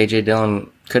A.J. Dillon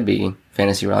could be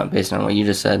fantasy relevant based on what you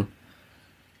just said.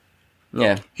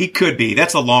 Yeah. He could be.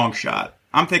 That's a long shot.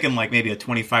 I'm thinking like maybe a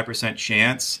 25%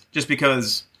 chance, just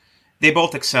because they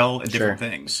both excel at different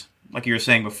things. Like you were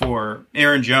saying before,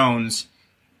 Aaron Jones,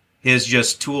 his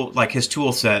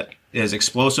tool set is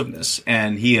explosiveness,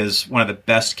 and he is one of the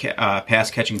best pass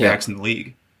catching backs in the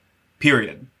league.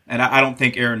 Period. And I don't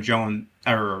think Aaron Jones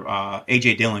or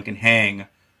A.J. Dillon can hang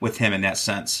with him in that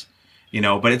sense, you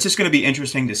know. But it's just going to be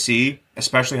interesting to see,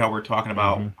 especially how we're talking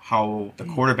about how the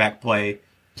quarterback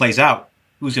plays out.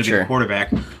 Who's going to be the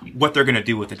quarterback? What they're going to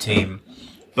do with the team.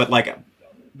 But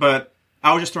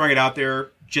I was just throwing it out there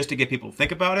just to get people to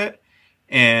think about it.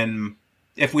 And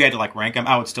if we had to like rank them,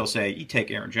 I would still say you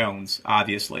take Aaron Jones,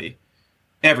 obviously,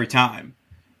 every time.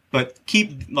 But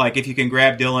if you can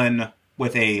grab Dillon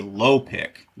with a low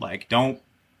pick, like don't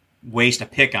waste a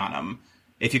pick on him.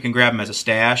 If you can grab him as a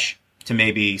stash to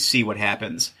maybe see what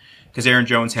happens, because Aaron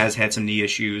Jones has had some knee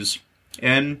issues,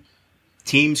 and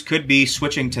teams could be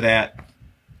switching to that,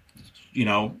 you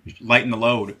know, lighten the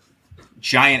load,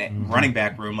 giant running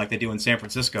back room like they do in San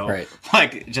Francisco, right?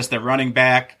 Like just the running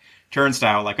back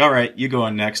turnstile. Like, all right, you go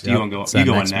on next, you go on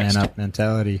next. Man up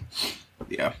mentality.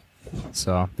 Yeah.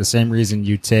 So the same reason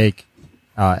you take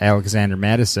Alexander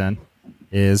Madison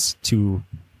is to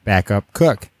back up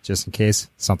Cook, just in case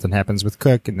something happens with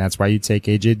Cook, and that's why you take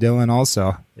A.J. Dillon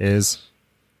also, is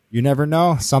you never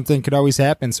know. Something could always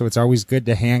happen, so it's always good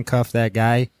to handcuff that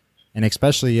guy, and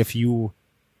especially if you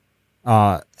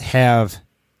have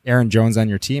Aaron Jones on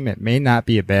your team, it may not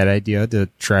be a bad idea to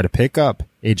try to pick up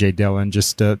A.J. Dillon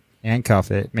just to handcuff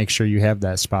it, make sure you have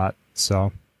that spot.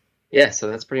 So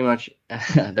that's pretty much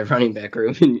the running back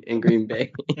room in Green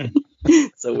Bay.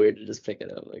 It's so weird to just pick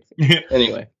it up.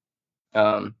 Anyway.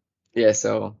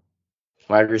 So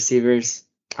wide receivers,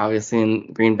 obviously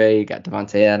in Green Bay, you got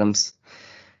Davante Adams.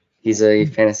 He's a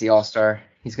fantasy all-star.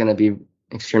 He's going to be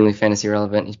extremely fantasy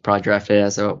relevant. He's probably drafted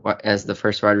as the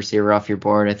first wide receiver off your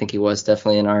board. I think he was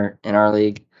definitely in our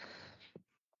league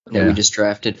that we just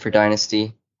drafted for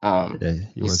Dynasty.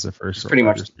 He was the first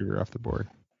wide receiver off the board.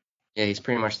 Yeah, he's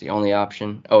pretty much the only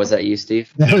option. Oh, is that you,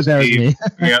 Steve? That was me.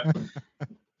 Yep.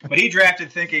 But he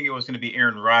drafted thinking it was going to be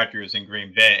Aaron Rodgers in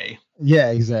Green Bay. Yeah,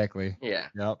 exactly. Yeah.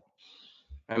 Yep.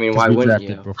 I mean, why wouldn't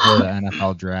you? Before the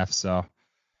NFL draft, so.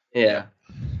 Yeah.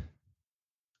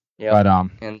 But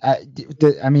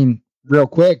I mean, real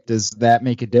quick, does that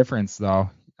make a difference though?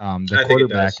 The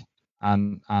quarterback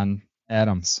on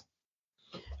Adams.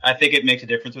 I think it makes a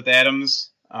difference with Adams.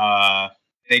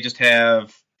 They just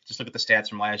look at the stats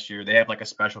from last year. They have like a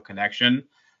special connection.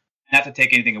 Not to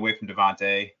take anything away from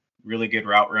Davante, really good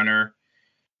route runner.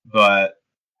 but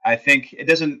I think it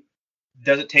doesn't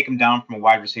take him down from a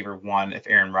wide receiver 1 if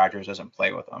Aaron Rodgers doesn't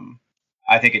play with him.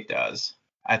 I think it does.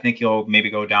 I think he'll maybe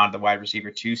go down to the wide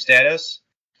receiver 2 status,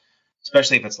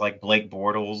 especially if it's like Blake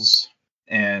Bortles.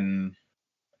 And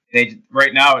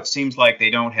right now it seems like they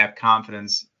don't have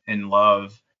confidence in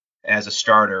Love as a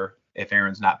starter if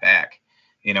Aaron's not back.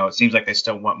 It seems like they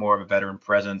still want more of a veteran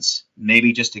presence,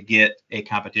 maybe just to get a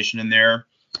competition in there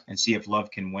and see if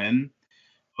Love can win.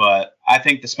 But I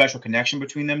think the special connection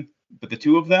between them, but the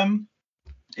two of them,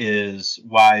 is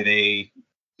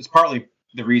it's partly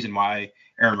the reason why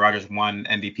Aaron Rodgers won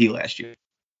MVP last year.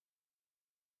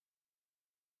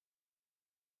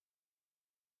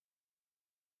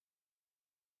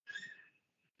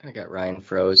 I got Ryan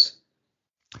froze.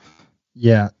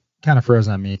 Yeah, kind of froze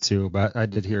on me too, but I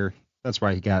did hear that's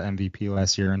why he got MVP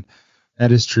last year, and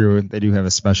that is true. They do have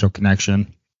a special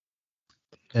connection,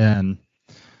 and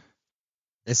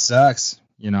it sucks,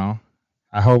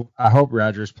 I hope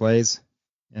Rodgers plays,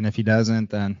 and if he doesn't,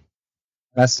 then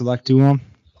best of luck to him.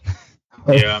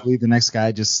 Yeah. Hopefully the next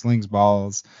guy just slings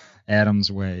balls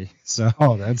Adams' way. So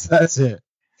that's it.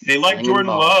 They like Sling Jordan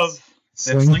balls.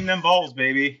 Love. Sling them balls,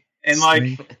 baby. And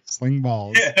sling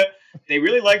balls. Yeah, they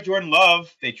really like Jordan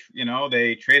Love. They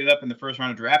traded up in the first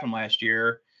round of draft him last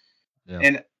year. Yeah.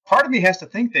 And part of me has to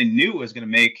think they knew it was going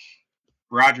to make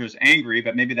Rodgers angry,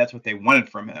 but maybe that's what they wanted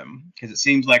from him, because it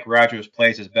seems like Rodgers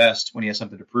plays his best when he has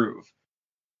something to prove.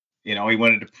 He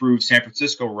wanted to prove San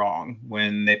Francisco wrong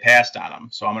when they passed on him.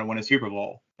 So I'm going to win a Super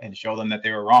Bowl and show them that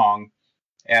they were wrong.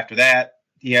 After that,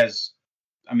 he has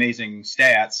amazing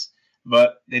stats,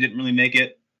 but they didn't really make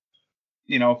it,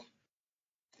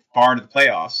 far into the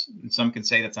playoffs. And some can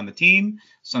say that's on the team.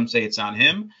 Some say it's on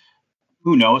him.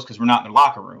 Who knows? Because we're not in the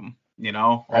locker room.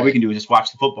 All we can do is just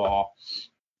watch the football.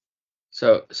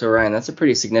 So Ryan, that's a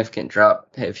pretty significant drop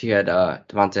if you had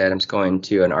Davante Adams going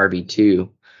to an RB2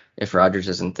 if Rodgers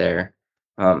isn't there.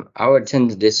 I would tend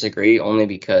to disagree only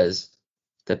because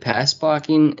the pass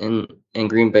blocking in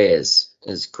Green Bay is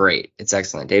great. It's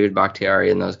excellent. David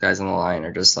Bakhtiari and those guys on the line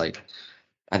are just like,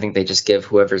 I think they just give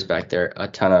whoever's back there a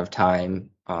ton of time.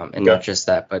 And not just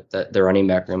that, but the running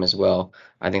back room as well.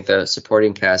 I think the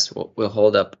supporting cast will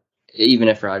hold up even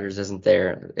if Rodgers isn't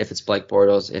there. If it's Blake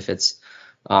Bortles, if it's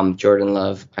Jordan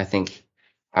Love, I think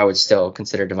I would still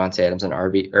consider Davante Adams an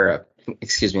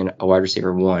a wide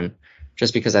receiver 1,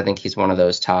 just because I think he's one of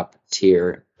those top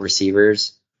tier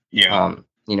receivers. Yeah.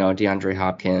 DeAndre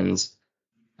Hopkins,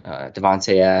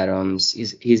 Davante Adams,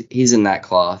 he's in that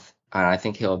cloth, and I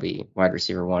think he'll be wide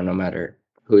receiver 1 no matter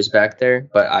who's back there.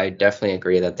 But I definitely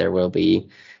agree that there will be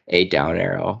a down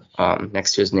arrow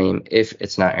next to his name if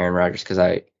it's not Aaron Rodgers, because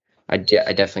I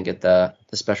definitely get the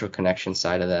special connection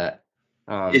side of that.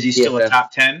 Is he still a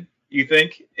top 10, you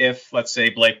think? If, let's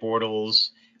say, Blake Bortles,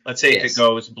 if it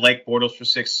goes Blake Bortles for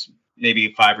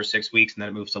 5 or 6 weeks, and then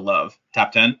it moves to Love,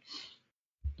 top 10?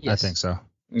 Yes. I think so.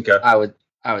 Okay. I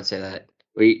would say that.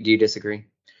 Do you disagree?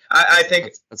 I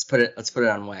think let's put it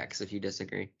on wax if you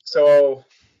disagree. So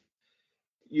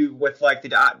you with like the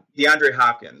DeAndre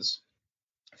Hopkins,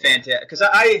 fantastic. Because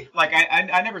I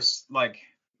never like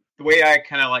the way I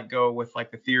kind of like go with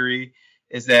like the theory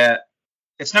is that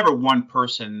it's never one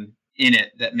person in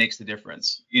it that makes the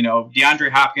difference. DeAndre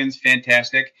Hopkins,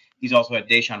 fantastic. He's also had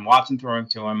Deshaun Watson throwing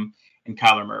to him and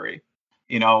Kyler Murray.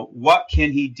 What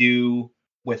can he do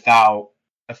without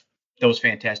those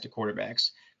fantastic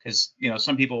quarterbacks? Because,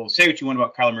 some people say what you want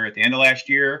about Kyler Murray at the end of last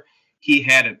year. He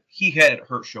had a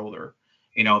hurt shoulder.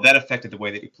 That affected the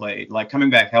way that he played. Like,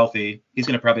 coming back healthy, he's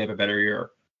going to probably have a better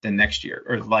year than next year,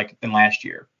 or than last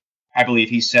year. I believe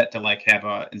he's set to have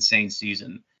an insane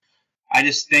season. I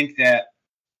just think that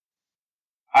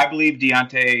I believe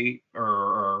Davante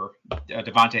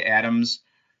Adams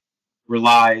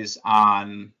relies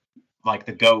on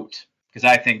the GOAT, because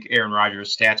I think Aaron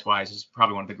Rodgers, stats wise, is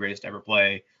probably one of the greatest to ever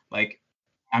play.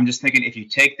 I'm just thinking if you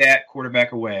take that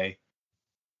quarterback away,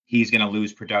 he's going to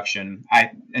lose production.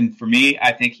 And for me,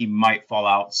 I think he might fall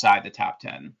outside the top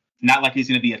 10. Not like he's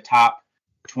going to be a top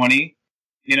 20,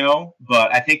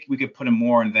 but I think we could put him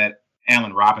more in that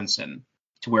Allen Robinson,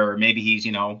 to where maybe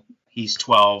he's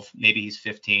 12, maybe he's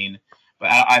 15. But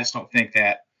I just don't think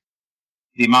that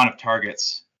the amount of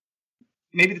targets,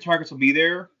 maybe the targets will be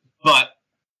there, but,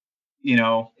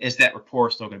 is that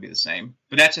rapport still going to be the same?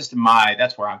 But that's just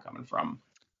that's where I'm coming from.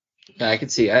 Yeah, I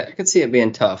could see it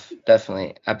being tough.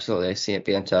 Definitely. Absolutely. I see it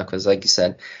being tough because, like you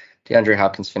said, DeAndre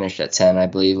Hopkins finished at 10, I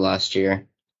believe, last year.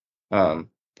 But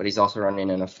he's also running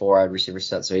in a 4 wide receiver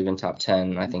set, so even top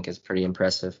 10, I think, is pretty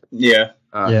impressive. Yeah.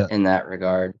 In that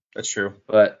regard. That's true.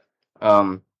 But,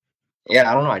 I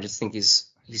don't know. I just think he's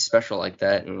special like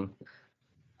that. And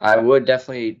I would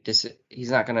definitely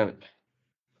he's not gonna.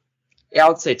 Yeah, I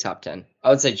would say top 10. I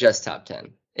would say just top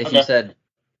 10. If you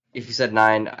said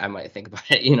 9, I might think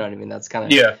about it. You know what I mean? That's kind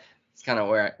of It's kind of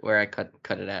where I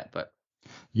cut it at. But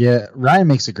yeah, Ryan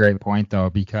makes a great point though,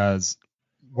 because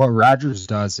what Rodgers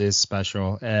does is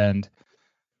special, and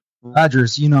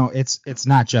Rodgers, it's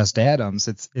not just Adams.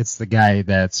 It's the guy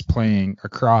that's playing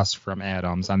across from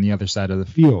Adams on the other side of the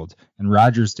field, and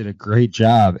Rodgers did a great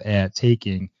job at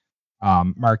taking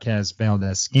Marquez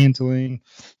Valdez-Scantling,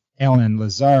 Allen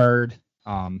Lazard,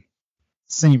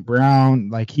 St. Brown.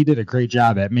 Like, he did a great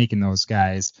job at making those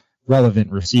guys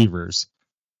relevant receivers.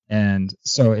 And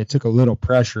so it took a little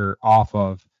pressure off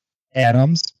of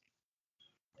Adams.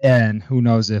 And who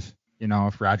knows if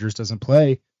Rodgers doesn't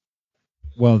play,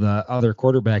 will the other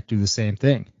quarterback do the same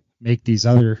thing? Make these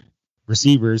other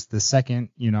receivers the second,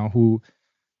 who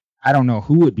I don't know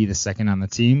who would be the second on the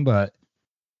team, but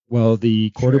will the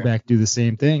quarterback do the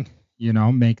same thing?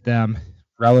 Make them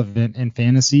relevant in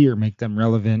fantasy or make them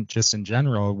relevant just in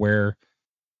general, where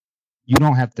you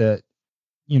don't have to,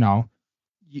 you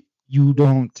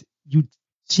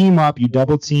team up, you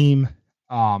double team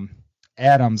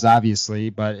Adams, obviously,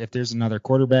 but if there's another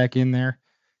quarterback in there,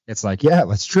 it's like, yeah,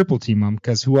 let's triple team them,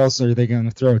 because who else are they going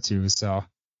to throw to? So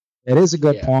it is a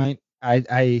good point.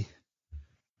 I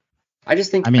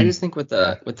just think with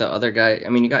the other guy, I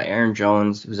mean, you got Aaron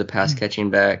Jones, who's a pass catching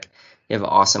back. You have an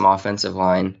awesome offensive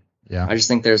line. Yeah. I just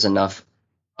think there's enough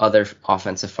other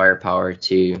offensive firepower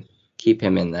to keep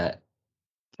him in that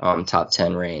top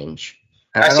 10 range.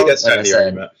 And I see that side of the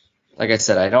argument. Like I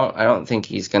said, I don't think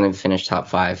he's going to finish top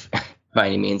 5 by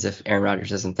any means if Aaron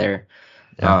Rodgers isn't there.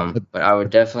 Yeah. But I would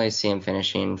definitely see him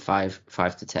finishing 5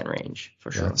 to 10 range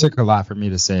for sure. It took a lot for me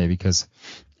to say, because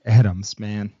Adams,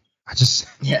 man, I just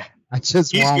want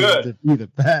him to be the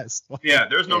best. Yeah,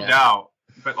 there's no doubt.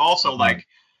 But also, like,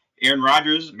 Aaron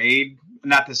Rodgers made,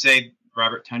 not to say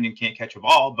Robert Tonyan can't catch a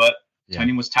ball, but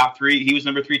Tonyan was top 3. He was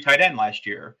number 3 tight end last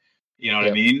year. You know what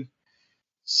I mean?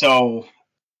 So,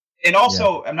 and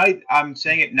also, I'm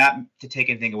saying it not to take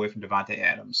anything away from Davante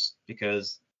Adams,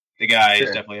 because the guy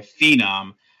is definitely a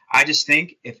phenom. I just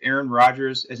think if Aaron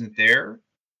Rodgers isn't there,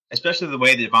 especially the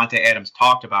way that Davante Adams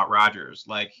talked about Rodgers,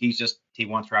 like he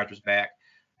wants Rodgers back.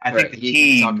 I think the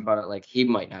team talked about it like he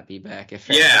might not be back if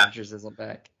Aaron Rodgers isn't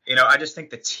back. I just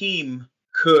think the team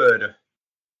could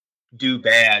do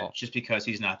bad just because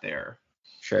he's not there.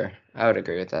 Sure, I would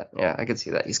agree with that. Yeah, I could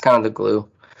see that. He's kind of the glue.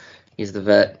 He's the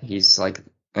vet. He's like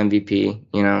MVP.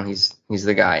 He's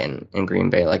the guy in Green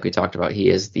Bay, like we talked about. He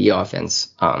is the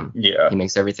offense. He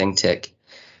makes everything tick.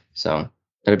 So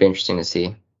it'll be interesting to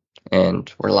see.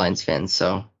 And we're Lions fans,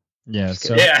 so yeah.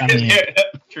 So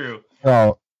true.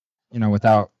 So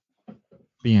without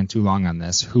being too long on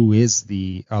this, who is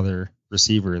the other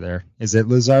receiver there? Is it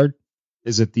Lazard?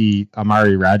 Is it the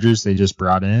Amari Rodgers they just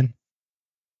brought in?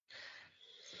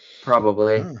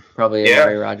 Probably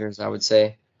Amari Rodgers, I would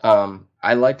say.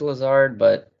 I liked Lazard,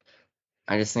 but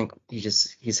I just think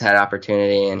he's had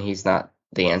opportunity and he's not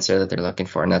the answer that they're looking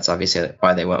for, and that's obviously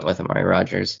why they went with Amari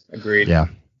Rodgers. Agreed. Yeah.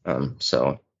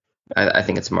 So I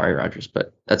think it's Amari Rodgers,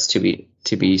 but that's to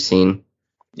be seen.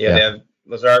 Yeah.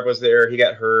 Lazard was there. He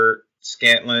got hurt.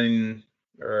 Scantling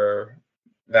or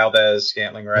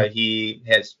Valdez-Scantling, right? He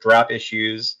has drop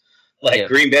issues.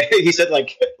 Green Bay, he said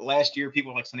last year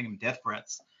people were sending him death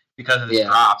threats because of his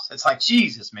drops. It's like,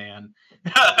 Jesus, man.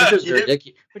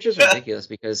 Which is ridiculous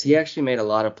because he actually made a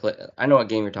lot of play. I know what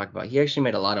game you're talking about. He actually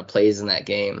made a lot of plays in that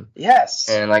game. Yes.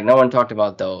 And no one talked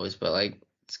about those, but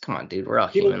come on, dude, we're all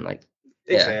human.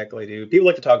 Exactly, dude. People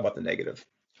like to talk about the negative.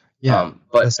 Yeah.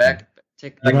 But listen,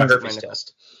 take my Murphy's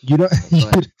test. You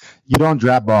don't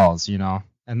drop balls,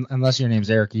 unless your name's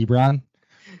Eric Ebron,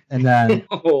 and then get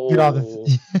all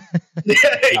the.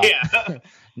 Yeah.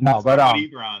 No, but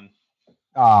Ebron.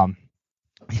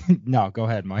 No, go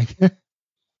ahead, Mike.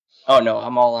 Oh no,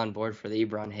 I'm all on board for the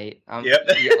Ebron hate. Yep.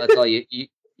 That's all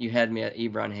you had me at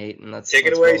Ebron hate, and let's take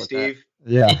it away, Steve.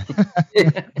 Yeah.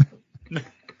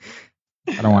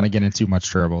 I don't want to get in too much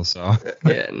trouble, so.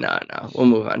 No, we'll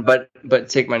move on. But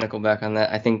take my nickel back on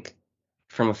that. I think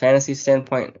from a fantasy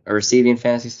standpoint, a receiving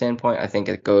fantasy standpoint, I think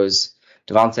it goes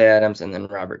Davante Adams and then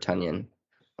Robert Tonyan.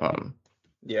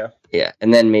 Yeah,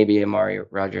 and then maybe Amari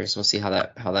Rodgers. We'll see how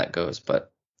that goes.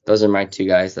 But those are my two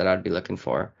guys that I'd be looking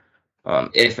for.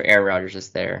 If Aaron Rodgers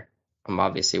is there, I'm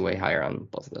obviously way higher on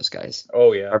both of those guys.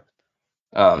 Oh yeah.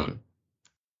 Yeah,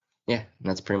 and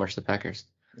that's pretty much the Packers.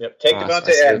 Yep, take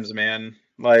Davante Adams, man.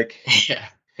 Yeah,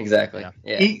 exactly.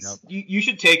 Yeah. You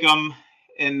should take him,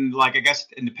 and I guess,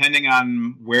 and depending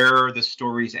on where the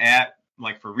story's at,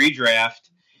 for redraft,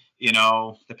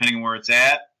 depending on where it's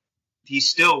at, he's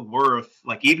still worth,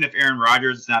 like, even if Aaron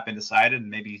Rodgers has not been decided and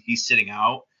maybe he's sitting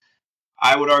out,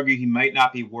 I would argue he might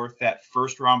not be worth that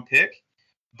first round pick,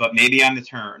 but maybe on the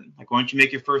turn. Like, once you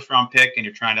make your first round pick and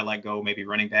you're trying to let go maybe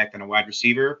running back than a wide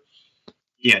receiver,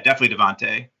 yeah, definitely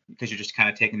Devontae, because you're just kind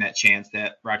of taking that chance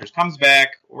that Rodgers comes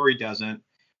back or he doesn't.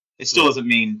 It still doesn't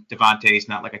mean Devontae's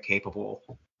not like a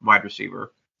capable wide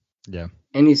receiver. Yeah.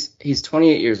 And he's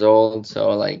 28 years old,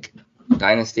 so like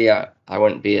Dynasty, I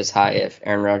wouldn't be as high if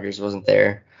Aaron Rodgers wasn't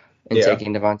there and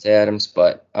taking Devontae Adams,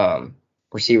 but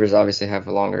receivers obviously have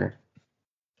a longer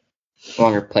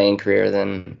playing career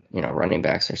than, running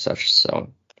backs or such,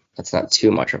 so that's not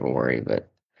too much of a worry. But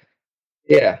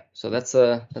yeah, so that's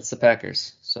the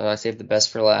Packers. So I saved the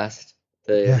best for last.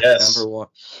 The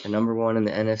number one in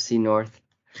the NFC North,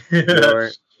 your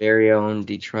very own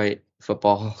Detroit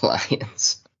Football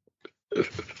Lions.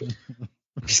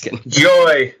 Just kidding.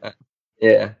 Joy.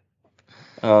 Yeah.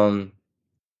 I don't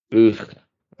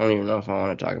even know if I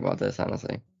want to talk about this,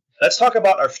 honestly. Let's talk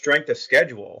about our strength of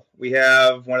schedule. We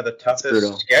have one of the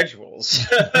toughest schedules.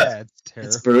 Yeah, it's terrible.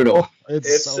 It's brutal.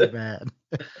 It's so bad.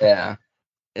 Yeah.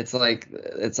 It's like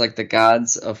the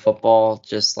gods of football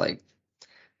just like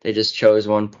they just chose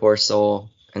one poor soul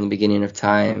in the beginning of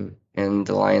time, and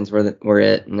the Lions were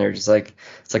it, and they're just like,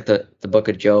 it's like the book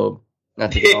of Job.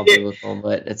 Not to get all biblical,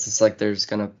 but it's just like they're just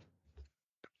gonna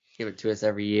give it to us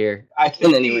every year. I think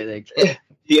in any way they can.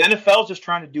 The NFL is just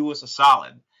trying to do us a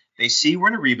solid. They see we're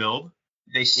in a rebuild.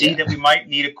 They see that we might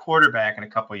need a quarterback in a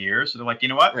couple of years. So they're like, you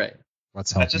know what? Right.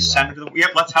 Let's just send them to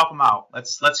let's help them out.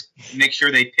 Let's make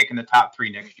sure they pick in the top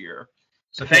 3 next year.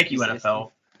 So thank you,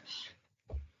 NFL.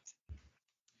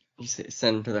 You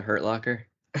send them to the Hurt Locker.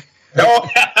 No.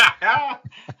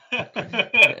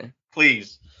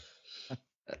 Please.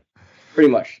 Pretty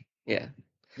much. Yeah.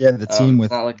 Yeah, the team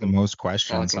with the most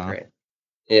questions. Great.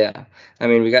 Yeah. I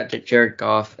mean, we got Jared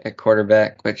Goff at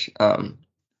quarterback, which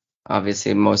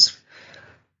obviously most,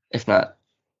 if not,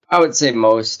 I would say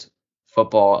most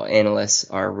football analysts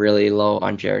are really low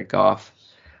on Jared Goff.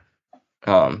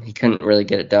 He couldn't really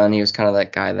get it done. He was kind of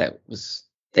that guy that was,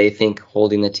 they think,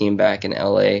 holding the team back in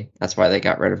LA. That's why they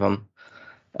got rid of him.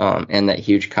 And that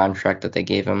huge contract that they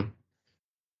gave him.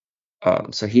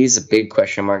 So he's a big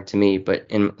question mark to me,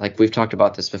 but like we've talked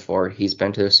about this before, he's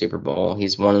been to the Super Bowl.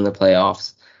 He's won in the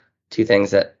playoffs. 2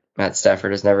 things that Matt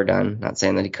Stafford has never done. Not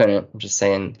saying that he couldn't, I'm just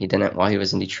saying he didn't while he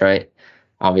was in Detroit.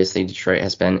 Obviously, Detroit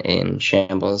has been in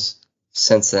shambles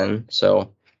since then.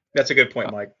 So that's a good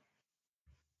point, Mike.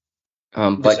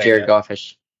 But Jared Goff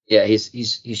he's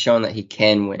shown that he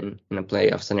can win in a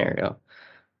playoff scenario.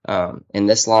 In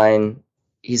this line,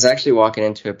 he's actually walking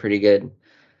into a pretty good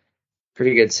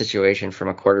situation from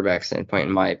a quarterback standpoint,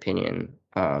 in my opinion.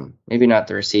 Maybe not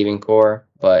the receiving core,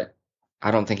 but I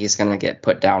don't think he's going to get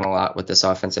put down a lot with this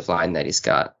offensive line that he's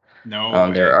got.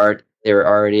 No, they were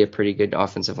already a pretty good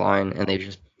offensive line, and they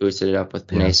just boosted it up with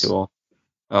Penei Sewell.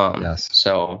 Yes.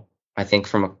 So I think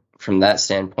from that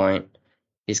standpoint,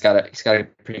 he's got a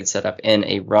pretty good setup and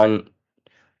a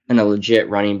legit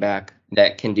running back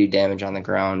that can do damage on the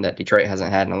ground that Detroit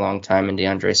hasn't had in a long time in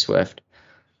DeAndre Swift.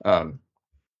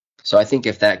 So I think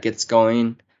if that gets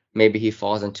going, maybe he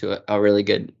falls into a really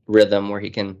good rhythm where he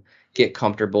can get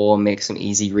comfortable and make some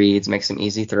easy reads, make some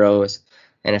easy throws.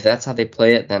 And if that's how they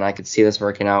play it, then I could see this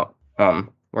working out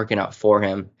for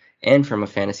him and from a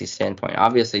fantasy standpoint.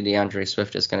 Obviously, DeAndre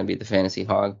Swift is going to be the fantasy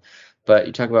hog, but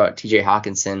you talk about TJ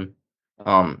Hawkinson,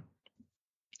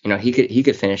 he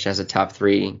could finish as a top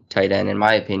 3 tight end, in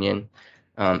my opinion,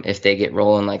 if they get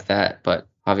rolling like that. But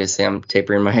obviously, I'm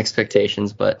tapering my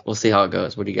expectations, but we'll see how it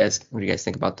goes. What do you guys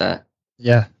think about that?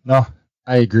 Yeah, no,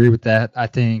 I agree with that. I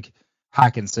think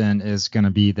Hawkinson is going to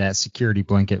be that security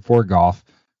blanket for Goff.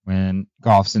 When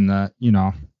Goff's in the,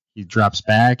 he drops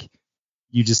back,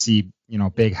 you just see,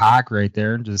 big Hawk right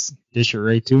there and just dish it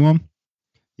right to him.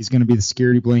 He's going to be the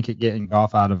security blanket getting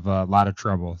Goff out of a lot of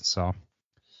trouble. So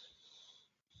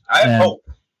I have hope.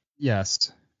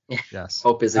 Yes.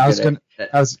 Hope is a good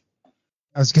I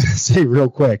was going to say real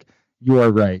quick, you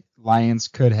are right. Lions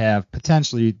could have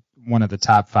potentially one of the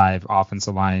top 5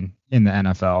 offensive line in the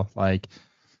NFL. Like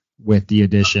with the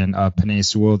addition of Penei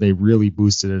Sewell, they really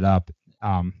boosted it up,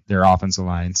 their offensive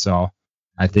line. So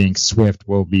I think Swift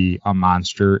will be a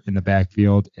monster in the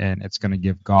backfield, and it's going to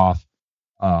give Goff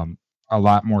a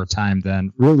lot more time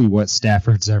than really what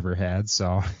Stafford's ever had.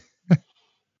 So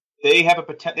they have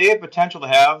potential to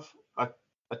have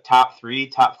a top 3,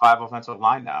 top 5 offensive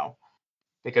line now,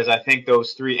 because I think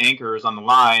those 3 anchors on the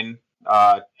line,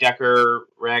 Decker,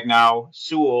 Ragnow,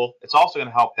 Sewell, it's also going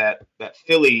to help that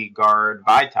Philly guard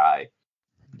Vaitai.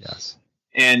 Yes.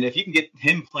 And if you can get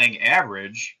him playing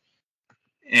average,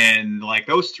 And like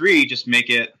those three just make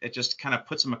it just kind of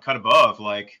puts them a cut above.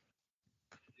 Like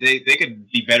they could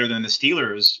be better than the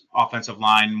Steelers offensive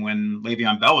line when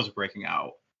Le'Veon Bell was breaking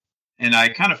out. And I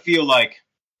kind of feel like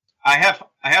I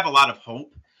have a lot of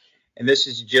hope. And this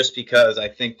is just because I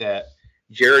think that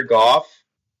Jared Goff,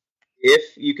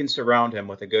 if you can surround him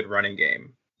with a good running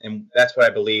game, and that's what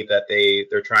I believe that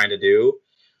they're trying to do,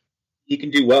 he can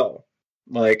do well.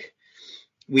 Like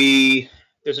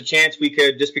there's a chance we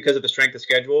could, just because of the strength of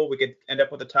schedule, we could end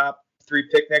up with a top 3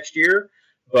 pick next year.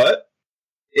 But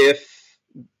if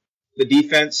the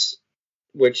defense,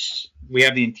 which we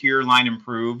have the interior line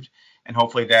improved, and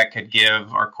hopefully that could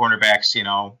give our cornerbacks,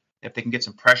 if they can get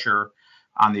some pressure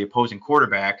on the opposing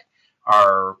quarterback,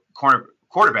 our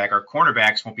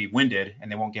cornerbacks won't be winded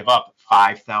and they won't give up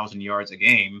 5,000 yards a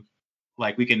game.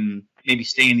 Like we can maybe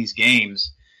stay in these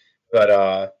games. But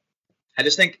I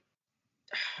just think,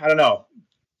 I don't know,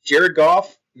 Jared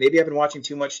Goff, maybe I've been watching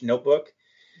too much Notebook,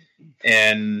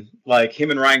 and like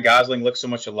him and Ryan Gosling look so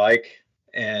much alike,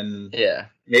 and yeah,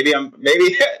 maybe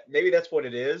that's what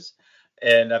it is,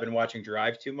 and I've been watching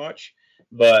Drive too much,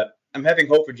 but I'm having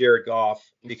hope for Jared Goff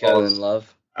because falling in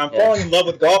love. I'm falling in love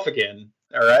with Goff again.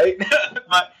 All right,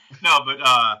 but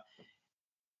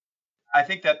I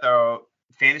think that the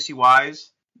fantasy wise,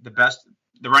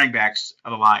 the running backs of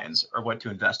the Lions are what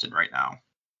to invest in right now.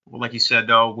 Well, like you said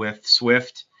though, with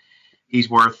Swift, he's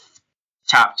worth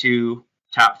top 2,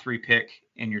 top 3 pick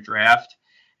in your draft,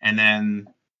 and then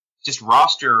just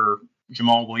roster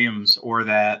Jamal Williams or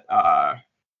that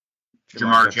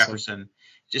Jamar Jefferson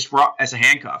just as a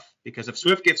handcuff, because if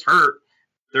Swift gets hurt,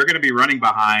 they're going to be running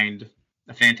behind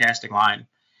a fantastic line,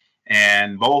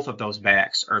 and both of those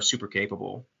backs are super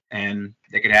capable, and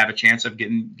they could have a chance of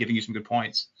giving you some good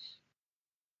points.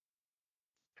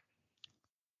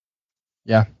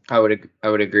 Yeah, I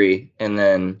would agree. And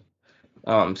then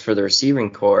for the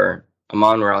receiving core,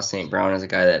 Amon-Ra St. Brown is a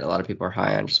guy that a lot of people are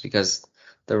high on, just because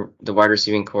the wide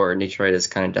receiving core in Detroit is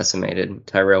kind of decimated.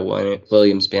 Tyrell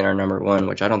Williams being our number 1,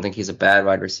 which I don't think he's a bad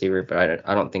wide receiver, but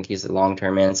I don't think he's a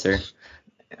long-term answer.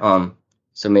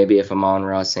 So maybe if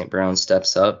Amon-Ra St. Brown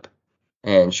steps up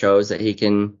and shows that he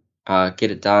can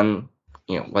get it done,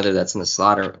 whether that's in the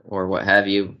slot or what have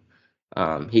you,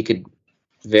 he could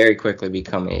very quickly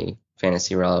become a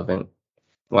fantasy relevant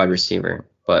wide receiver.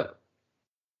 But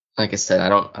like I said, I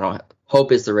don't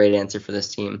hope is the right answer for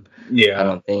this team. Yeah. I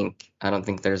don't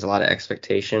think there's a lot of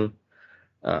expectation.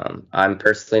 I'm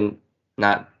personally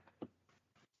not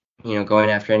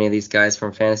going after any of these guys from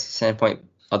a fantasy standpoint,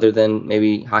 other than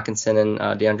maybe Hawkinson and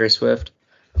DeAndre Swift.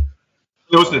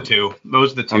 Those are the two.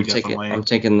 Definitely. I'm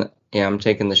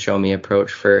taking the show me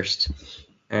approach first,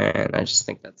 and I just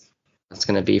think that's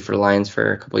going to be for the Lions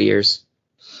for a couple of years.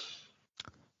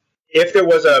 If there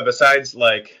was besides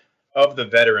like of the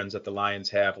veterans that the Lions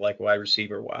have, like wide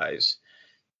receiver wise,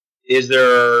 is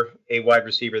there a wide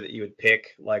receiver that you would pick?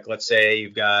 Like, let's say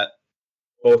you've got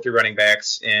both your running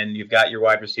backs and you've got your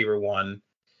wide receiver 1,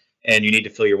 and you need to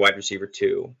fill your wide receiver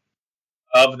 2.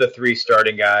 Of the 3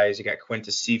 starting guys, you got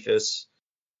Quintus Cephas,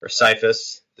 the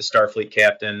Starfleet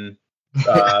captain,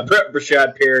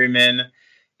 Rashad Perryman,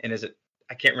 and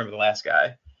I can't remember the last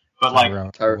guy, but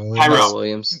like Tyrell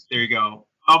Williams. There you go.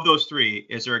 Of those 3,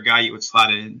 is there a guy you would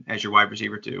slot in as your wide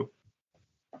receiver 2?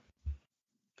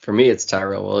 For me, it's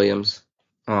Tyrell Williams.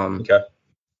 Okay.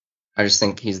 I just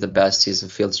think he's the best. He's a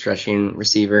field stretching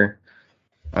receiver.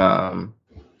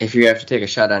 If you have to take a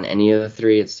shot on any of the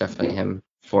 3, it's definitely him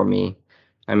for me.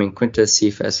 I mean, Quintus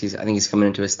Cephas, I think he's coming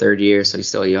into his 3rd year, so he's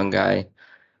still a young guy.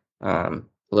 A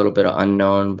little bit of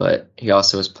unknown, but he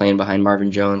also was playing behind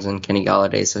Marvin Jones and Kenny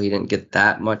Golladay, so he didn't get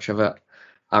that much of a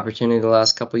opportunity the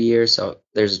last couple of years. So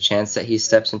there's a chance that he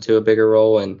steps into a bigger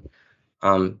role and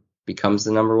becomes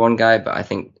the number 1 guy. But I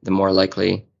think the more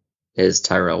likely is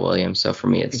Tyrell Williams. So for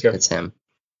me, it's him.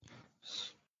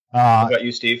 How about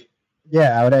you, Steve?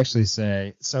 Yeah, I would actually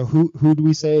say. So who do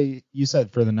we say you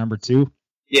said for the number 2?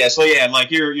 Yeah. So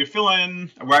like you're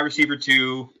filling a wide receiver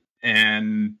 2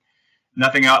 and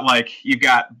nothing out. Like you've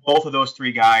got both of those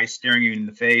 3 guys staring you in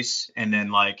the face, and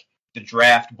then like the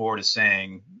draft board is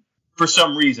saying, for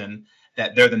some reason,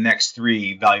 that they're the next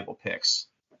 3 valuable picks.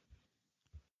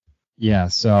 Yeah,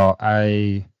 so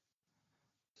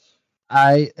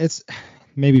it's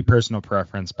maybe personal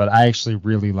preference, but I actually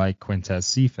really like Quintus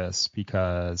Cephas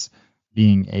because,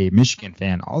 being a Michigan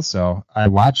fan also, I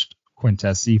watched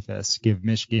Quintus Cephas give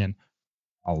Michigan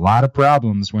a lot of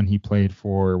problems when he played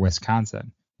for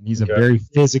Wisconsin. And he's a very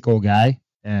physical guy,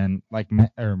 and like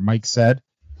Mike said,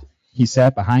 he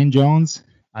sat behind Jones.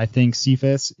 I think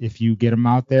Cephas, if you get him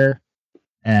out there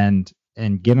and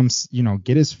get him,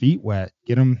 get his feet wet,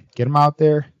 get him out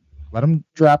there, Let him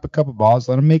drop a couple balls.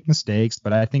 Let him make mistakes.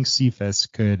 But I think Cephas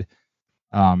could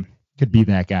be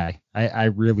that guy. I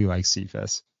really like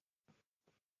Cephas.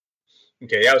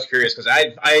 Okay, I was curious because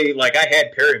I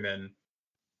had Perryman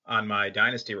on my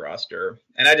dynasty roster,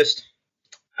 and I just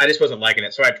wasn't liking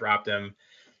it, so I dropped him.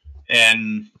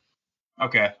 And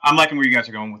okay, I'm liking where you guys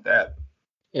are going with that.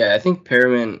 Yeah, I think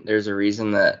Perriman, there's a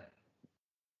reason that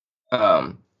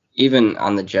even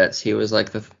on the Jets, he was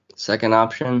like the second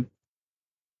option.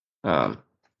 And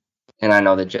I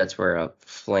know the Jets were a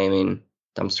flaming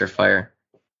dumpster fire,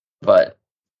 but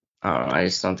I don't know. I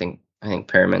just don't think. I think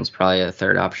Perriman's probably a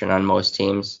third option on most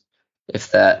teams,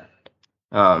 if that.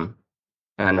 And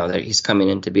I know that he's coming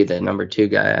in to be the number 2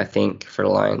 guy, I think, for the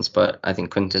Lions, but I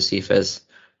think Quintez Cephas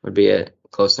would be a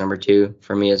close number 2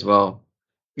 for me as well.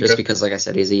 Just because, like I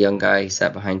said, he's a young guy. He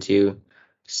sat behind 2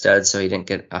 studs, so he didn't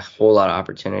get a whole lot of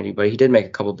opportunity. But he did make a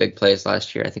couple big plays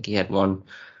last year. I think he had one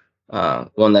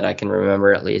that I can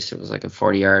remember at least. It was like a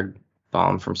 40-yard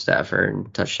bomb from Stafford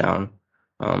and touchdown.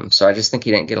 So I just think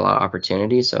he didn't get a lot of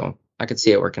opportunity. So I could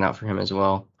see it working out for him as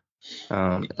well.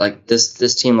 Like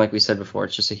this team, like we said before,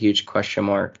 it's just a huge question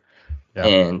mark. Yeah.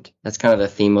 And that's kind of the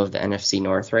theme of the NFC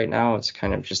North right now. It's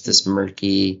kind of just this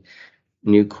murky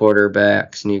new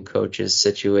quarterbacks, new coaches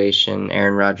situation.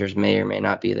 Aaron Rodgers may or may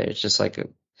not be there. It's just like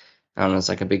it's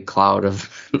like a big cloud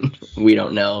of we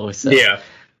don't know. So yeah,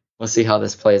 we'll see how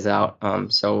this plays out.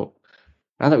 So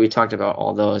now that we talked about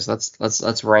all those,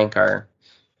 let's rank our.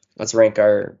 Let's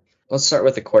start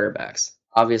with the quarterbacks.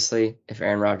 Obviously, if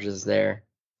Aaron Rodgers is there,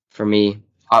 for me,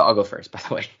 I'll go first. By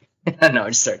the way, no, I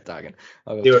just started talking.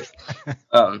 I'll go first.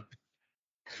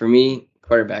 For me,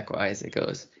 quarterback wise, it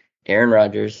goes Aaron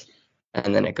Rodgers.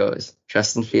 And then it goes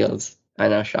Justin Fields. I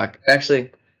know, shock.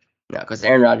 Actually, no, because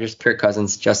Aaron Rodgers, Kirk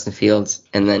Cousins, Justin Fields,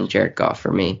 and then Jared Goff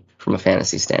for me from a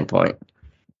fantasy standpoint.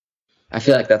 I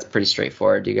feel like that's pretty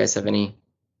straightforward. Do you guys have any?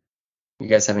 You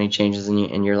guys have any changes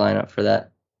in your lineup for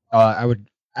that? I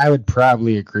would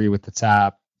probably agree with the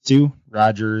top 2.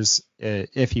 Rodgers,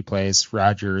 if he plays,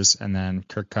 Rodgers, and then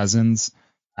Kirk Cousins.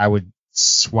 I would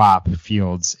swap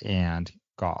Fields and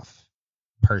Goff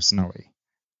personally.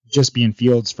 Just being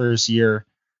Fields' first year.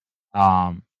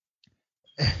 And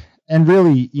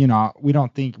really, we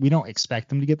don't expect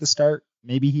him to get the start.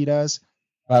 Maybe he does.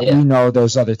 But we know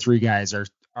those other 3 guys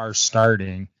are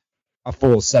starting a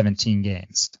full 17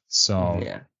 games. So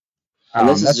yeah. And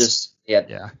this is just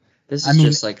This is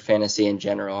just like fantasy in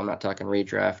general. I'm not talking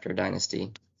redraft or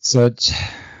dynasty. So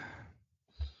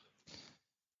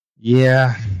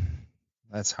yeah.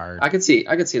 That's hard. I could see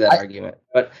that argument,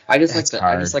 but I just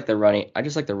like the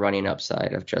running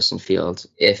upside of Justin Fields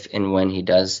if and when he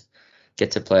does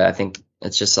get to play. I think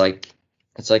it's like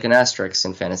an asterisk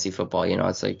in fantasy football.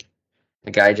 It's like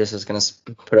the guy just is going to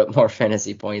put up more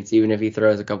fantasy points even if he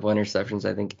throws a couple interceptions.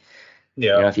 I think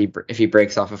if he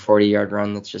breaks off a 40-yard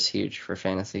run, that's just huge for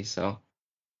fantasy. So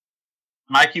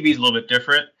my QB is a little bit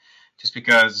different, just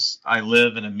because I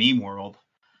live in a meme world.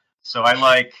 So I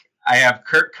have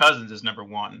Kirk Cousins as number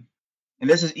 1. And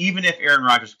this is even if Aaron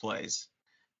Rodgers plays.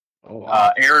 Oh,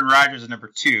 wow. Aaron Rodgers is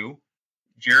number 2.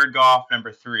 Jared Goff,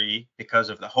 number 3, because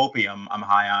of the hopium I'm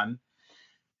high on.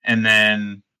 And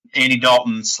then Andy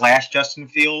Dalton / Justin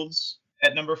Fields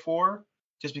at number 4.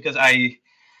 Just because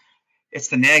it's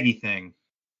the Nagy thing.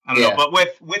 I don't know. But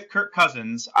with Kirk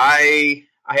Cousins, I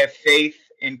have faith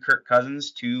in Kirk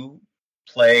Cousins to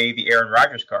play the Aaron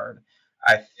Rodgers card.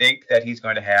 I think that he's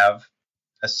going to have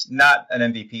not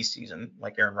an MVP season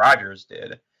like Aaron Rodgers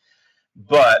did,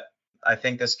 but I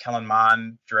think this Kellen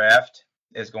Mond draft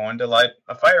is going to light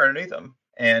a fire underneath him.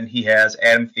 And he has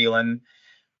Adam Thielen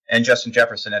and Justin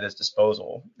Jefferson at his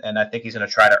disposal. And I think he's going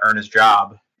to try to earn his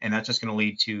job. And that's just going to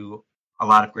lead to a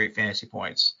lot of great fantasy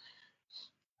points.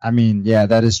 I mean, yeah,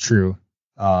 that is true.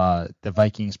 The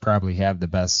Vikings probably have the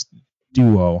best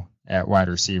duo at wide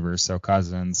receiver. So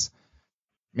Cousins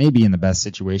may be in the best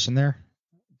situation there.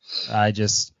 I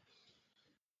don't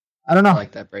know. I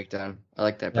like that breakdown.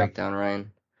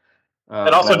 Ryan. And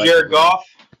also Jared Goff.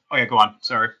 Oh, yeah, go on.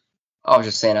 Sorry. I was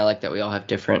just saying I like that we all have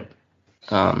different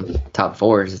top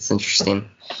 4s. It's interesting.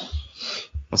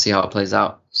 We'll see how it plays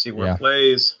out. See where it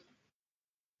plays.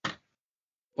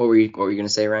 What were you going to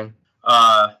say, Ryan?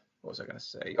 What was I going to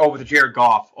say? Oh, with Jared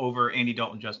Goff over Andy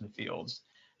Dalton, Justin Fields.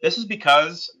 This is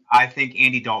because I think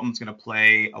Andy Dalton's going to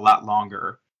play a lot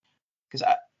longer. Because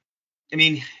I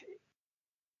mean,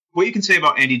 what you can say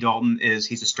about Andy Dalton is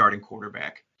he's a starting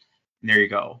quarterback. And there you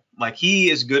go. Like, he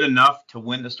is good enough to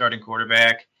win the starting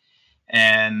quarterback,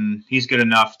 and he's good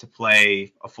enough to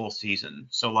play a full season.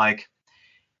 So, like,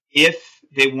 if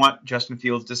they want Justin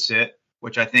Fields to sit,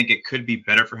 which I think it could be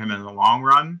better for him in the long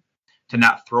run, to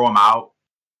not throw him out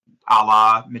a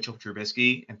la Mitchell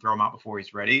Trubisky and throw him out before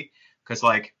he's ready. Because,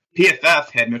 like, PFF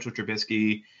had Mitchell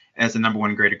Trubisky as the number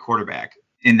 1 graded quarterback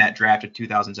in that draft of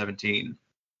 2017.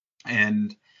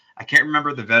 And I can't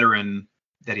remember the veteran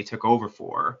that he took over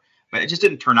for, but it just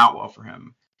didn't turn out well for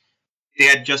him. They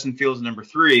had Justin Fields number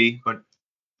 3, but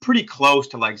pretty close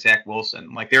to, like, Zach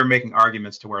Wilson. Like, they were making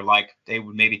arguments to where, like, they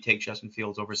would maybe take Justin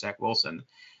Fields over Zach Wilson.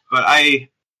 But I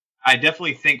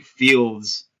definitely think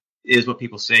Fields is what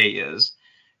people say he is.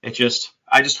 I just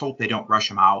hope they don't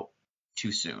rush him out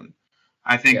too soon.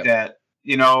 I think that,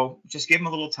 just give him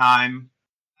a little time.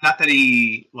 Not that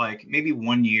he, like, maybe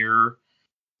 1 year,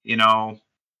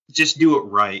 just do it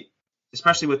right.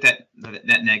 Especially with that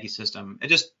Nagy system. It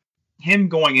just, him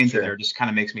going into there just kind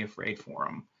of makes me afraid for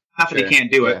him. Not that he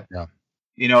can't do it.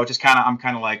 Yeah. Just I'm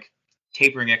kind of like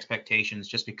tapering expectations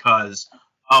just because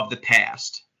of the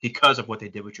past, because of what they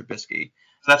did with Trubisky.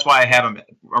 So that's why I have him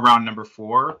around number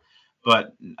 4.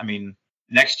 But I mean,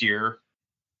 next year,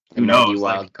 who knows?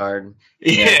 Wild card.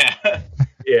 Yeah,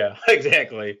 yeah,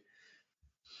 exactly.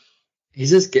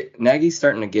 Nagy's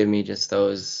starting to give me just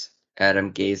those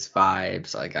Adam Gase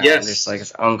vibes. Like, I'm just like,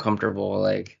 it's uncomfortable.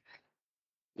 Like,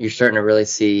 you're starting to really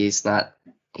see he's not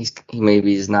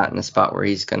in a spot where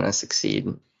he's going to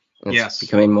succeed. It's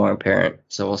becoming more apparent.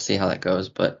 So we'll see how that goes.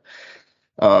 But,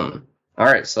 all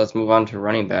right, so let's move on to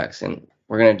running backs. And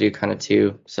we're going to do kind of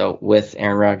 2. So with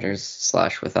Aaron Rodgers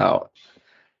 / without.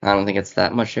 I don't think it's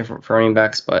that much different for running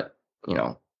backs, but,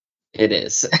 it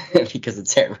is because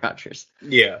it's Aaron Rodgers.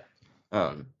 Yeah.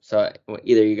 So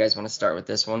either you guys want to start with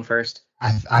this one first?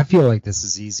 I feel like this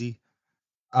is easy.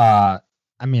 I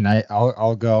mean,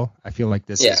 I'll go. I feel like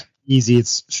this is easy.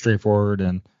 It's straightforward,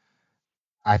 and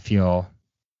I feel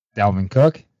Dalvin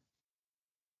Cook,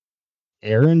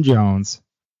 Aaron Jones,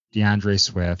 DeAndre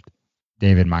Swift,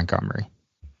 David Montgomery.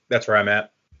 That's where I'm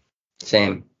at.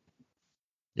 Same.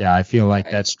 Yeah, I feel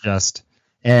like that's just,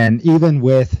 and even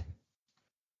without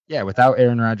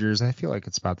Aaron Rodgers, I feel like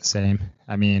it's about the same.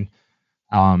 I mean,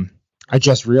 I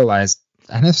just realized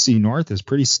NFC North is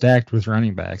pretty stacked with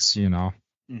running backs,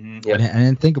 Mm-hmm. Yep. I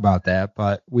didn't think about that,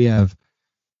 but we have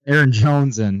Aaron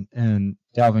Jones and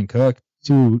Dalvin Cook,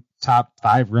 2 top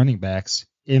 5 running backs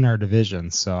in our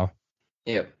division. So,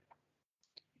 yep.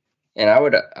 And I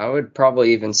would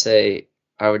probably even say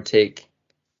I would take,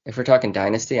 if we're talking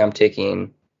dynasty, I'm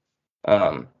taking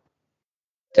Dalvin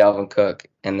Cook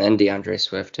and then DeAndre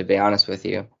Swift, to be honest with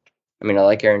you. I mean, I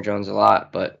like Aaron Jones a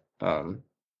lot, but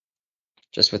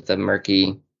just with the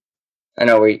murky, I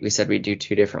know we said we'd do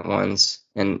 2 different ones,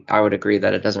 and I would agree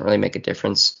that it doesn't really make a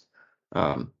difference.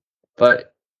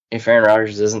 But if Aaron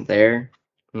Rodgers isn't there,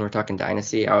 and we're talking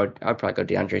dynasty, I'd probably go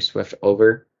DeAndre Swift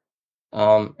over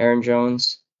Aaron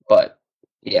Jones. But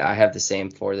yeah, I have the same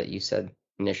 4 that you said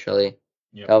initially.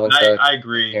 Yep. Dalvin Cook, I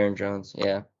agree. Aaron Jones,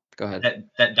 yeah. Go ahead.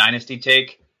 That dynasty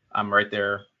take, I'm right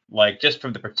there. Like, just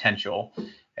from the potential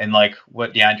and like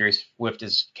what DeAndre Swift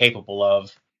is capable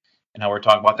of, and how we're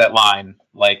talking about that line,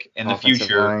 like in Offensive the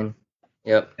future, line.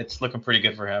 Yep, it's looking pretty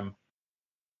good for him.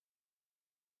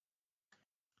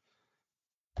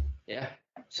 Yeah.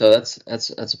 So that's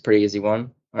a pretty easy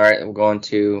one. All right, we'll go on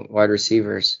to wide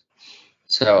receivers.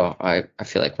 So I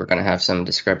feel like we're going to have some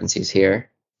discrepancies here.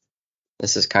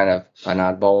 This is kind of an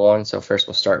oddball one. So first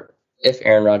we'll start if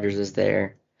Aaron Rodgers is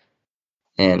there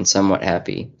and somewhat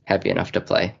happy enough to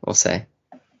play, we'll say.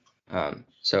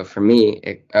 So for me,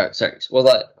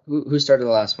 who started the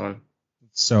last one?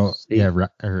 So Steve?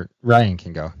 Yeah, Ryan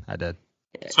can go. I did.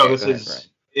 Yeah, so this is Ryan.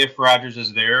 If Rodgers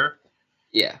is there.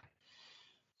 Yeah.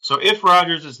 So if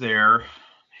Rodgers is there,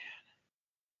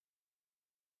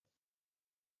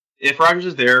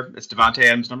 it's Davante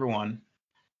Adams number 1,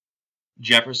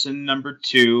 Jefferson number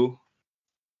 2,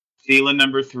 Thielen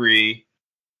number 3,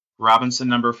 Robinson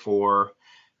number 4,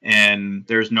 and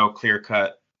there's no clear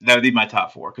cut. That would be my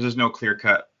top 4 because there's no clear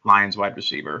cut Lions wide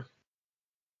receiver.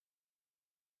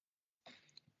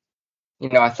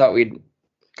 I thought we'd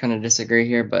kind of disagree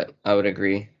here, but I would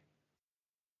agree.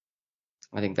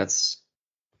 I think that's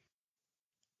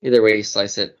either way you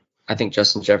slice it. I think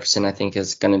Justin Jefferson,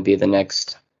 is going to be the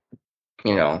next,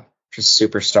 just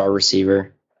superstar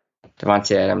receiver.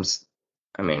 Davante Adams,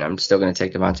 I'm still going to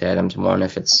take Davante Adams 1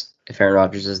 if Aaron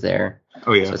Rodgers is there.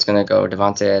 Oh, yeah. So it's going to go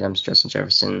Davante Adams, Justin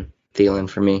Jefferson, Thielen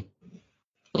for me.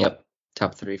 Yep,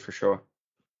 top 3 for sure.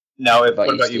 Now, what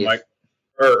about you, Mike?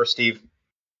 Or Steve?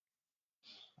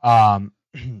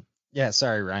 Yeah,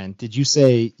 sorry, Ryan. Did you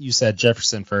say you said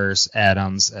Jefferson first,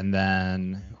 Adams, and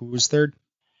then who was third?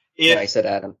 Yeah, I said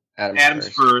Adams. Adams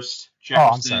first,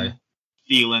 Jefferson,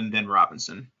 Thielen, then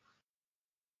Robinson.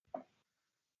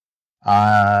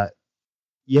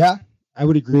 Yeah, I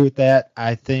would agree with that.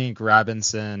 I think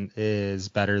Robinson is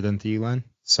better than Thielen,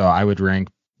 so I would rank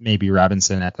maybe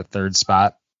Robinson at the third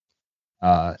spot.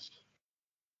 Now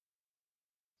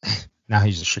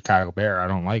he's a Chicago Bear. I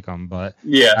don't like him, but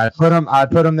Yeah, I'd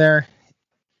put him there.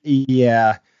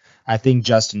 Yeah, I think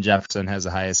Justin Jefferson has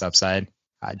the highest upside.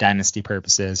 Dynasty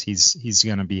purposes, he's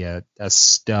going to be a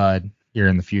stud here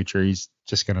in the future. He's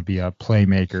just going to be a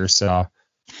playmaker. So,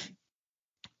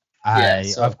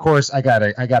 of course, I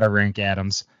gotta rank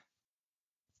Adams.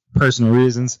 Personal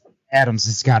reasons, Adams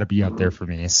has got to be up there for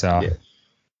me. So,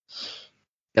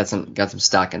 got some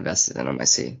stock invested in him. I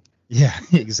see. Yeah,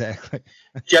 exactly.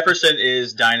 Jefferson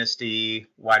is dynasty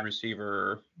wide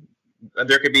receiver.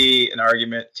 There could be an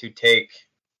argument to take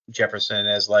Jefferson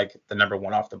as like the number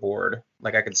one off the board.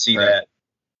 Like I could see that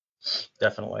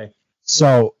definitely.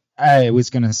 So I was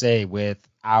gonna say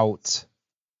without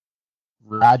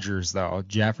Rodgers though,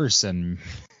 Jefferson,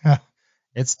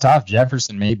 it's tough.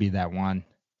 Jefferson may be that one.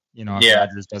 If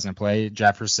Rodgers doesn't play,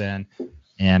 Jefferson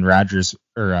and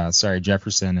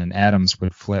Jefferson and Adams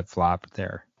would flip flop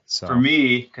there. So for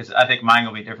me, because I think mine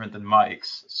will be different than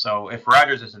Mike's. So if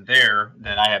Rodgers isn't there,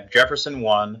 then I have Jefferson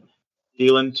 1,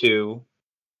 Thielen 2,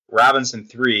 Robinson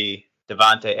 3,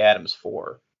 Davante Adams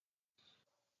 4.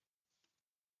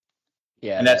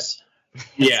 Yeah, and that's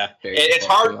it's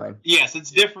hard. Yes,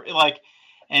 it's different.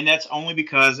 And that's only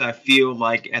because I feel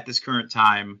like at this current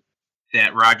time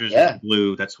that Rodgers is the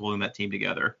glue that's holding that team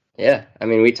together. Yeah, I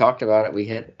mean, we talked about it. We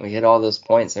hit all those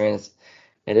points. I mean,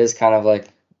 it is kind of like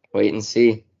wait and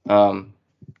see. They're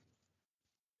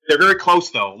very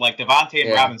close though. Like Davante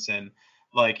and Robinson.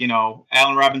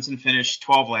 Allen Robinson finished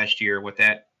 12 last year with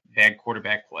that bad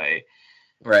quarterback play.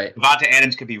 Right. Davante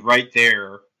Adams could be right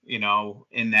there, in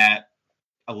that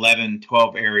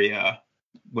 11-12 area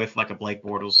with like a Blake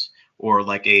Bortles or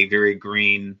like a very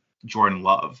green Jordan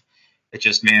Love. It's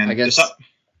just, man. I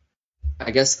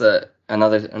guess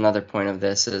another point of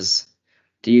this is,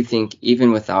 do you think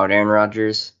even without Aaron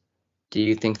Rodgers, do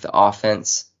you think the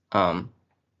offense, who's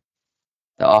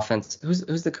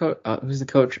the coach? Who's the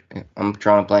coach? I'm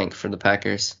drawing a blank for the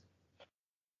Packers.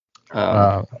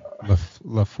 LaFleur.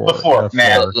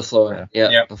 Yeah,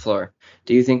 LaFleur.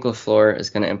 Do you think LaFleur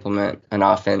is going to implement an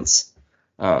offense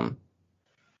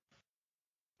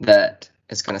that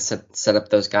is going to set up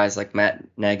those guys like Matt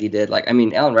Nagy did?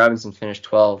 Allen Robinson finished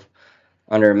 12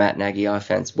 under Matt Nagy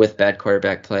offense with bad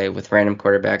quarterback play, with random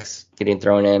quarterbacks getting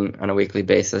thrown in on a weekly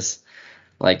basis.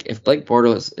 If Blake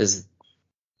Bortles is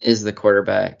the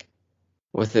quarterback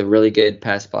with a really good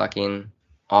pass blocking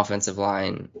offensive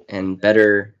line and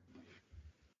better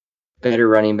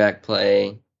running back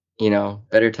play,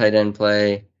 better tight end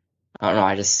play. I don't know.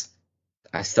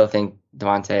 I still think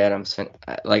Davante Adams.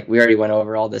 We already went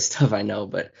over all this stuff. I know,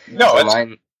 but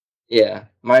mine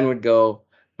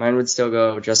would still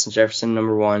go Justin Jefferson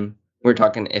number 1. We're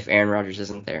talking if Aaron Rodgers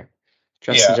isn't there.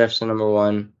 Justin Jefferson number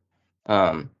 1,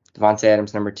 Davante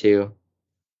Adams number 2,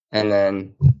 and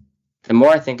then the more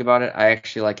I think about it, I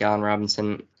actually like Allen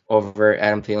Robinson over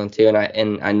Adam Thielen too,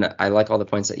 and I like all the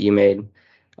points that you made.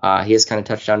 He is kind of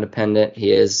touchdown dependent.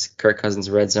 He is Kirk Cousins'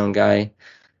 red zone guy.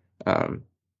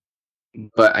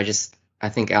 But I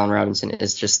think Allen Robinson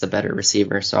is just the better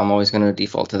receiver, so I'm always going to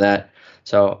default to that.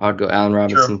 So I'd go Allen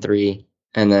Robinson 3,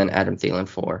 and then Adam Thielen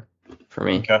 4 for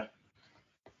me. Okay.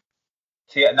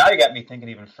 See, now you got me thinking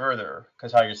even further,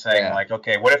 because how you're saying,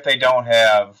 okay, what if they don't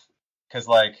have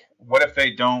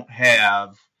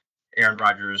Aaron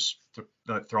Rodgers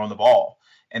throwing the ball,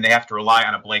 and they have to rely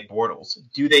on a Blake Bortles?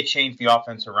 Do they change the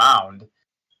offense around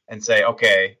and say,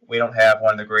 okay, we don't have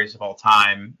one of the greatest of all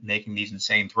time making these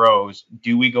insane throws?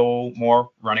 Do we go more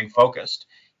running focused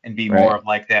and be more of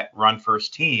like that run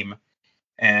first team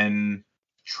and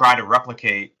try to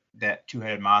replicate that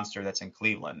two-headed monster that's in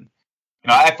Cleveland?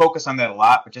 I focus on that a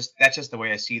lot, but that's just the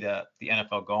way I see the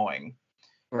NFL going.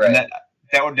 Right. And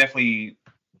that would definitely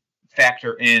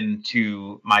factor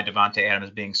into my Davante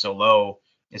Adams being so low,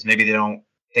 is maybe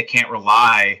they can't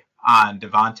rely on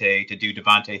Davante to do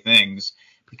Davante things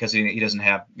because he doesn't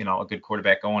have, a good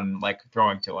quarterback going,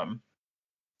 throwing to him.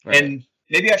 Right. And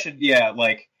maybe I should,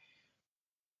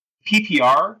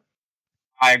 PPR,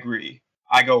 I agree.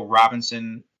 I go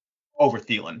Robinson over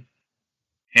Thielen,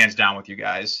 hands down with you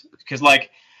guys. Because, man.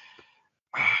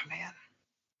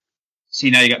 See,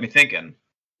 now you got me thinking.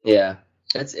 Yeah.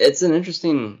 It's an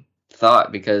interesting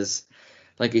thought because,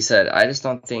 like you said, I just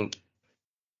don't think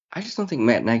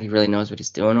Matt Nagy really knows what he's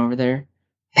doing over there.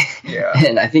 Yeah.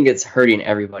 And I think it's hurting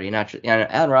everybody. Not just,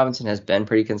 Allen Robinson has been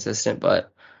pretty consistent,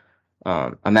 but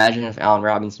imagine if Allen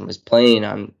Robinson was playing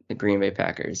on the Green Bay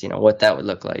Packers, what that would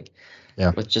look like.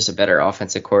 with just a better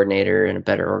offensive coordinator and a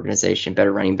better organization,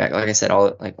 better running back. Like I said, all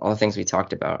the things we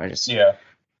talked about.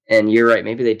 And you're right.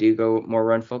 Maybe they do go more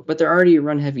run focused, but they're already a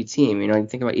run heavy team. You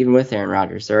think about even with Aaron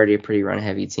Rodgers, they're already a pretty run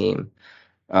heavy team.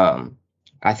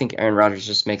 I think Aaron Rodgers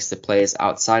just makes the plays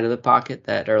outside of the pocket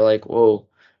that are like, whoa,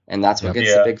 and that's what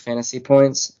gets the big fantasy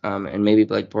points. And maybe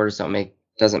Blake Bortles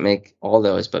doesn't make all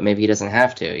those, but maybe he doesn't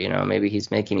have to. Maybe he's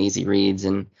making easy reads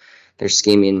and they're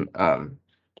scheming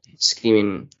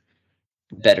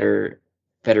better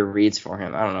reads for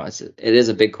him. I don't know. It is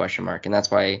a big question mark, and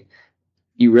that's why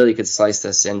you really could slice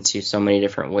this into so many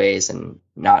different ways and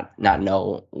not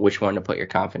know which one to put your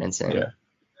confidence in. Yeah,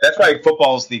 that's why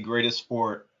football is the greatest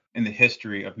sport in the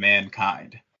history of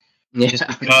mankind. Yeah. Just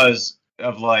because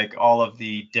of like all of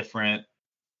the different.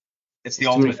 It's the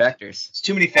ultimate factors. It's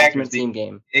too many factors. Ultimate team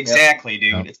game. Exactly,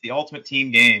 dude. Yep. It's the ultimate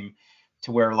team game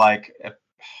to where like, oh, man,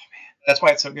 that's why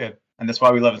it's so good. And that's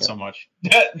why we love it so much.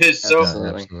 There's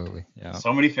absolutely. Yeah.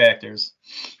 So many factors.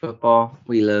 Football,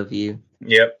 we love you.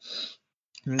 Yep.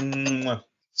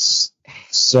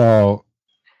 So,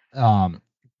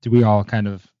 do we all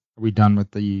are we done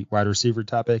with the wide receiver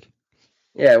topic?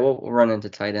 Yeah, we'll run into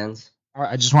tight ends. All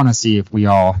right, I just want to see if we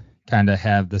all kind of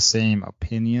have the same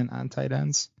opinion on tight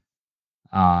ends.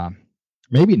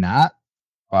 Maybe not,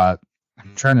 but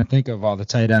I'm trying to think of all the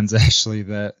tight ends actually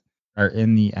that are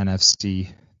in the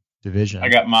NFC division. I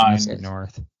got mine.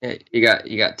 North. Yeah, you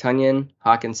got Tunyon,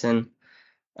 Hawkinson,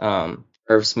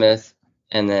 Irv Smith,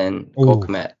 and then Cole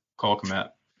Kmet. Cole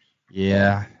Kmet.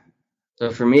 Yeah.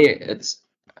 So for me,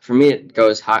 it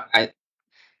goes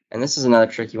and this is another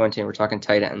tricky one too. We're talking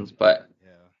tight ends, but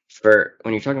for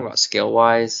when you're talking about skill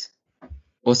wise,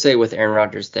 we'll say with Aaron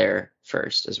Rodgers there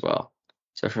first as well.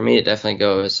 So for me, it definitely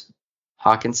goes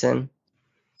Hawkinson,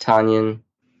 Tunyon,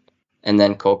 and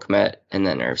then Cole Kmet, and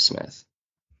then Irv Smith.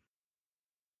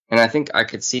 And I think I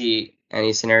could see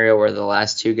any scenario where the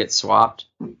last two get swapped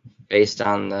based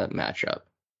on the matchup.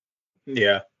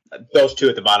 Yeah, those two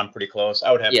at the bottom pretty close.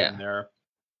 I would have them there.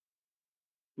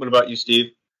 What about you,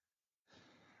 Steve?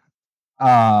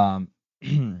 Yeah,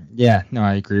 no,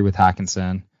 I agree with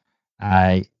Hawkinson.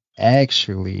 I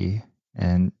actually,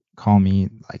 and call me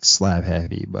like slab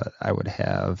heavy, but I would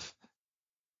have,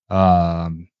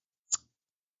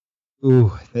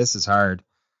 this is hard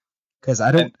because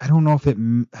I don't know if it.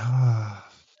 And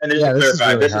just to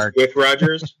clarify, this is with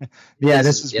Rodgers. Yeah,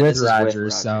 this is with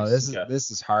Rodgers. So this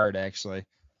is hard actually.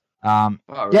 Really?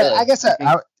 Yeah, I guess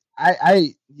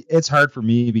I it's hard for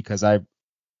me because I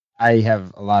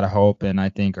have a lot of hope, and I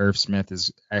think Irv Smith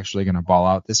is actually going to ball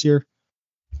out this year.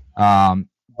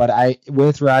 But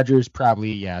with Rodgers,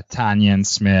 probably Tunyon,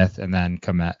 Smith, and then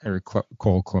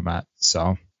Cole Kmet.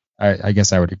 So I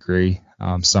guess I would agree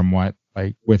somewhat,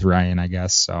 like with Ryan, I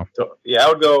guess. So yeah, I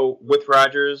would go with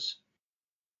Rodgers.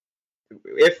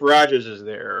 If Rodgers is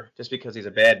there, just because he's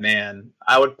a bad man,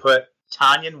 I would put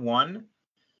Tunyon 1.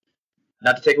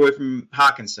 Not to take away from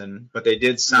Hawkinson, but they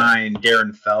did sign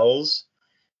Darren Fells,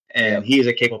 and he is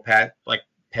a capable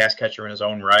pass catcher in his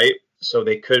own right. So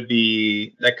that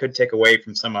could take away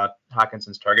from some of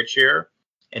Hawkinson's target share,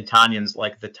 and Tanyon's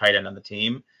like the tight end on the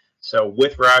team. So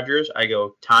with Rodgers, I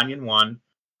go Tunyon 1,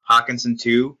 Hawkinson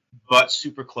 2, but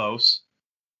super close.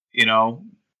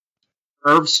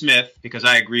 Irv Smith, because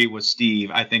I agree with Steve.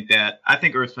 I think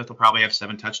Irv Smith will probably have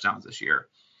 7 touchdowns this year.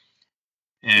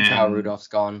 And Kyle Rudolph's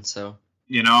gone, so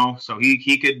so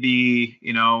he could be,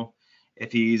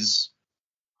 if he's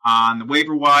on the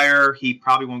waiver wire, he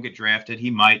probably won't get drafted.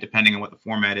 He might, depending on what the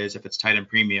format is. If it's tight end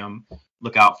premium,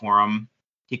 look out for him.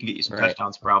 He can get you some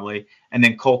touchdowns probably. And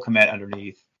then Cole Kmet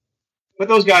underneath. But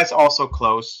those guys also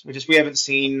close. We haven't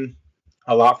seen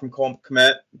a lot from Cole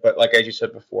Kmet. But like as you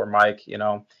said before, Mike,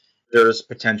 there's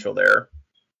potential there.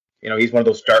 He's one of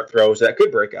those dart throws that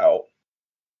could break out.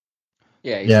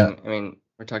 Yeah. I mean,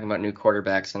 we're talking about new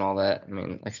quarterbacks and all that. I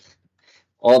mean, like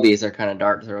all these are kind of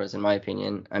dart throws in my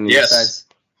opinion. I mean, besides,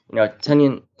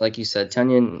 Tunyon, like you said,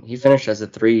 he finished as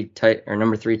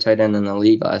number 3 tight end in the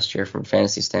league last year from a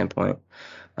fantasy standpoint,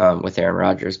 with Aaron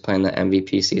Rodgers playing the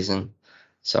MVP season.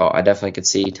 So I definitely could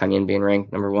see Tunyon being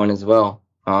ranked number 1 as well.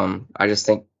 I just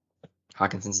think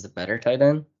Hawkinson's the better tight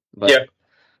end, but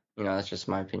that's just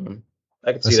my opinion.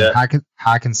 I can see that.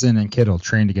 Hawkinson and Kittle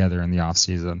train together in the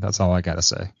offseason. That's all I got to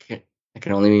say. It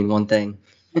can only mean one thing.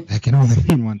 That can only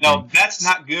mean one thing. No, that's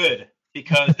not good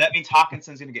because that means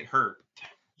Hawkinson's going to get hurt.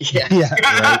 Yeah.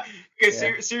 Right.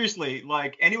 Because seriously,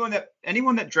 like anyone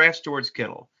that drafts George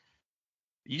Kittle,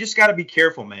 you just got to be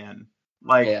careful, man.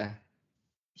 Like I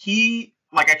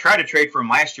tried to trade for him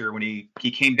last year when he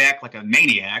came back like a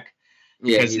maniac,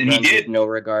 Yeah, he runs with no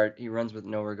regard. He runs with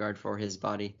no regard for his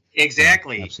body.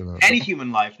 Exactly. Yeah, absolutely. Any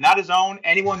human life, not his own,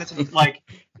 anyone that's like,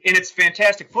 and it's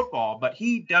fantastic football, but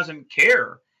he doesn't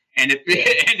care. And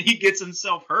and he gets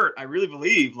himself hurt. I really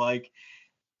believe, like,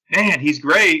 man, he's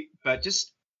great, but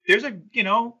just there's a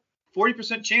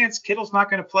 40% chance Kittle's not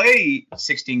going to play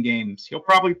 16 games. He'll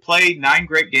probably play 9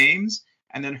 great games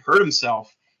and then hurt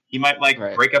himself. He might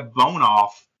break a bone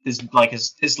off. His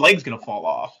leg's going to fall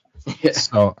off. Yeah.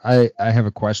 So I have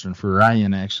a question for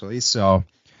Ryan, actually. So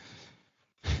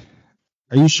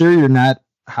are you sure you're not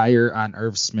higher on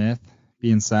Irv Smith,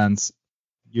 being since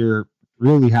you're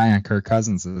really high on Kirk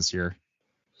Cousins this year?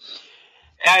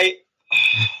 I'm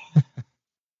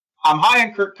high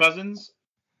on Kirk Cousins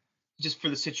just for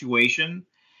the situation.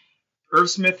 Irv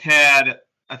Smith I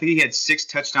think he had 6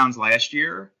 touchdowns last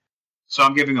year. So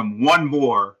I'm giving him 1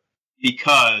 more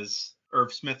because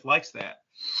Irv Smith likes that.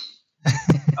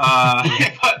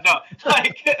 But no,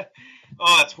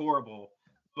 that's horrible.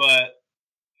 But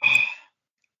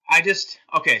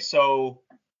so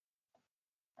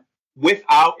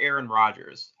without Aaron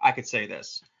Rodgers, I could say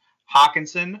this: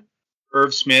 Hockenson,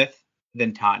 Irv Smith,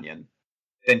 then Tanyan,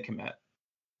 then Kmet.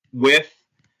 With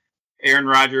Aaron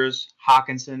Rodgers,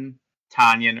 Hockenson,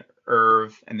 Tanyan,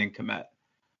 Irv, and then Kmet.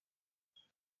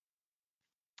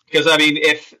 Because,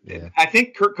 I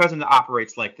think Kirk Cousins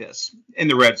operates like this in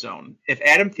the red zone. If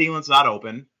Adam Thielen's not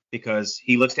open, because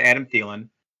he looks to Adam Thielen,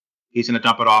 he's going to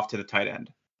dump it off to the tight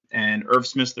end. And Irv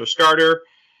Smith's their starter.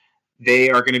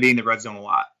 They are going to be in the red zone a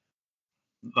lot.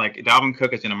 Like, Dalvin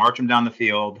Cook is going to march them down the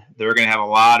field. They're going to have a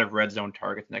lot of red zone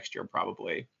targets next year,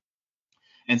 probably.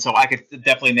 And so I could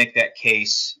definitely make that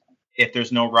case if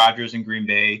there's no Rodgers in Green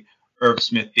Bay, Irv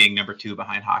Smith being number 2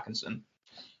 behind Hockenson.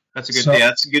 That's a good.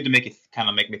 That's good to make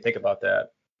me think about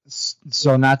that.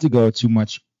 So not to go too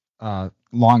much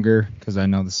longer, because I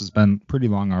know this has been pretty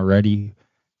long already.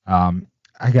 I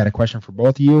got a question for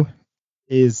both of you.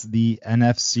 Is the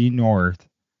NFC North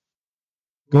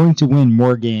going to win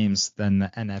more games than the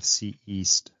NFC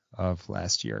East of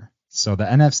last year? So the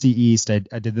NFC East, I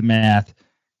did the math,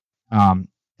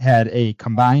 had a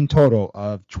combined total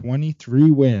of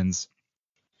 23 wins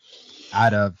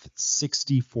out of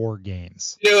 64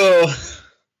 games. No.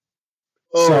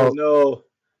 No.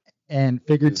 And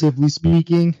figuratively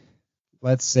speaking,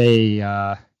 let's say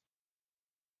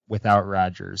without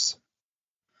Rodgers.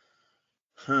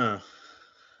 With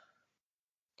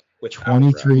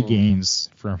 23 games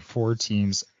from 4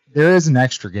 teams. There is an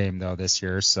extra game, though, this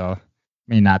year, so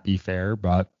may not be fair,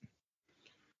 but...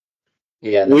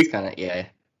 Yeah, let's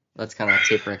kind of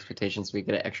taper expectations. We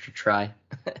get an extra try.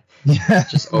 Yeah.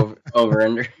 Just over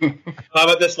under. How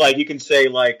about this? You can say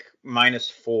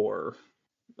 -4.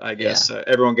 I guess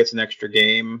everyone gets an extra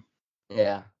game.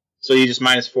 Yeah. So you just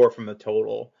 -4 from the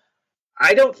total.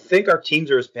 I don't think our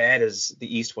teams are as bad as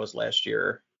the East was last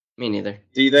year. Me neither.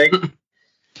 Do you think?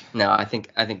 No, I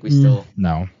think we still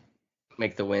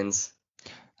make the wins.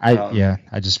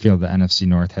 I just feel the NFC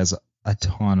North has a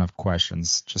ton of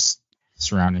questions just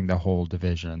surrounding the whole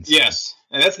division. So. Yes,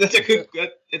 and that's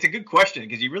a good question,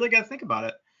 because you really got to think about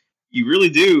it. You really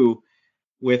do,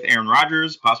 with Aaron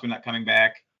Rodgers possibly not coming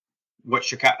back.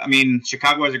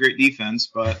 Chicago has a great defense,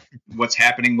 but what's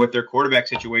happening with their quarterback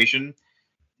situation?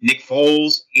 Nick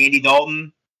Foles, Andy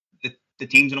Dalton. The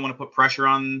team's going to want to put pressure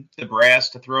on the brass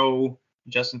to throw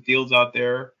Justin Fields out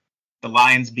there. The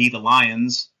Lions be the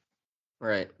Lions.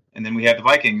 Right. And then we have the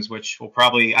Vikings, which will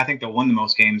I think they'll win the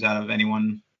most games out of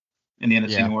anyone in the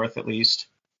NFC North, at least.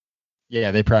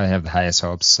 Yeah, they probably have the highest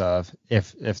hopes of,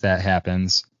 if that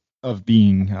happens, of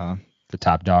being the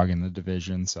top dog in the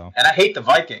division. So. And I hate the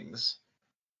Vikings.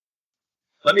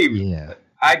 I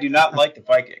do not like the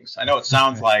Vikings. I know it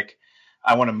sounds like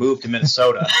I want to move to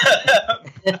Minnesota.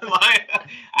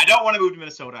 I don't want to move to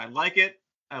Minnesota. I like it.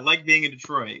 I like being in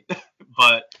Detroit.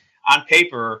 But on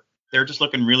paper, they're just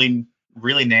looking really,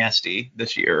 really nasty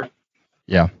this year.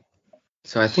 Yeah.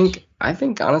 So I think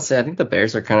honestly, the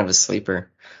Bears are kind of a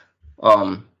sleeper.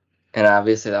 And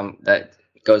obviously that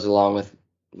goes along with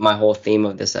my whole theme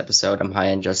of this episode. I'm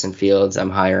high on Justin Fields. I'm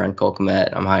higher on Cole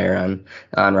Kmet. I'm higher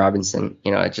on Robinson.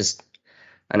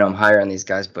 I know I'm higher on these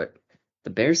guys, but the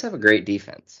Bears have a great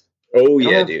defense. Oh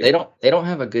yeah, dude. They don't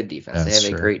have a good defense. They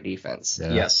have a great defense.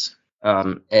 Yeah. Yes.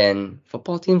 And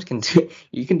football teams can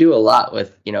do a lot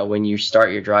with, when you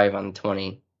start your drive on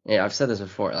 20. Yeah, I've said this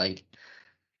before,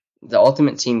 the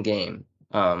ultimate team game.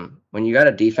 When you got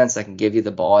a defense that can give you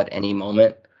the ball at any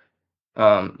moment,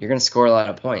 you're going to score a lot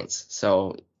of points.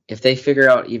 So if they figure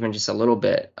out even just a little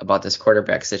bit about this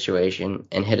quarterback situation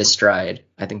and hit a stride,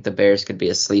 I think the Bears could be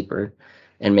a sleeper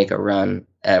and make a run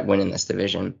at winning this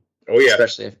division. Oh yeah,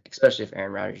 especially if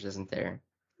Aaron Rodgers isn't there.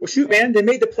 Well, shoot, man, they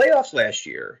made the playoffs last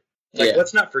year. Like,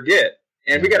 let's not forget.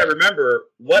 And we got to remember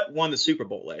what won the Super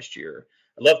Bowl last year.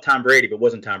 I love Tom Brady, but it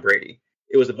wasn't Tom Brady.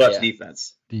 It was the Bucs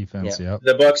defense.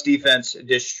 The Bucs defense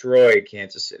destroyed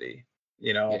Kansas City.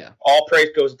 You know, all praise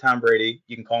goes to Tom Brady.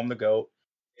 You can call him the GOAT.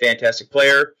 Fantastic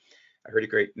player. I heard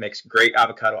makes great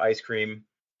avocado ice cream.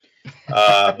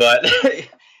 But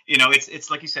you know, it's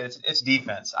like you said, it's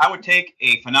defense. I would take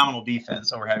a phenomenal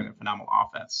defense over having a phenomenal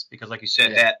offense because, like you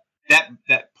said,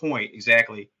 that point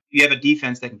exactly. You have a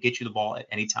defense that can get you the ball at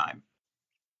any time.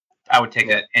 I would take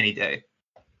that any day.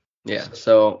 Yeah,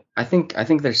 so I think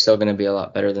they're still going to be a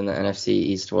lot better than the NFC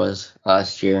East was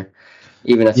last year,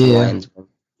 even if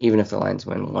the Lions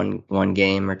win one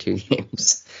game or two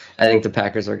games. I think the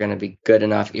Packers are going to be good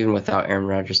enough, even without Aaron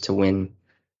Rodgers, to win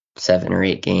 7 or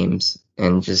 8 games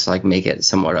and just like make it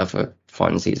somewhat of a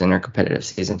fun season or competitive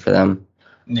season for them.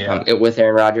 Yeah. With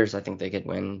Aaron Rodgers, I think they could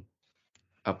win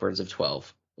upwards of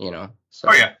 12. You know. So.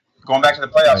 Oh yeah, going back to the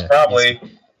playoffs, probably.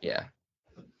 Yeah.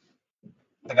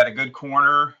 They got a good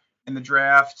corner in the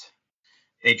draft.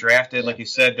 They drafted, like you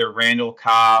said, their Randall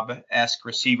Cobb-esque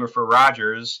receiver for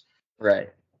Rodgers. Right.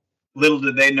 Little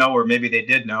did they know, or maybe they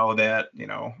did know, that, you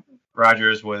know,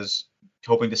 Rodgers was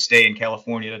hoping to stay in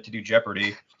California to do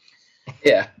Jeopardy.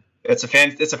 Yeah. It's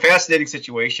a fascinating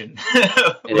situation.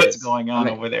 What's going on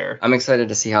over there? I'm excited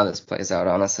to see how this plays out,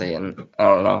 honestly. And I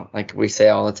don't know, like we say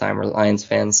all the time, we're Lions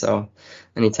fans, so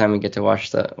anytime we get to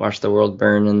watch the world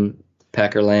burn in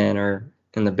Packer land or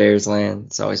in the Bears land,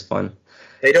 it's always fun.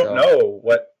 They don't know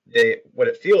what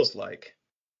it feels like.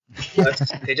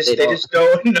 They just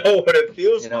don't know what it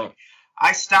feels like.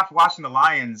 I stopped watching the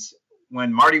Lions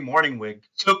when Marty Morningwig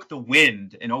took the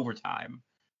wind in overtime.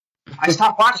 I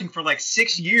stopped watching for like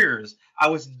 6 years. I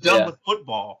was done with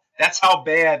football. That's how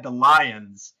bad the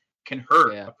Lions can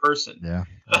hurt a person. Yeah.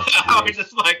 I was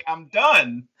just like, I'm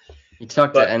done. You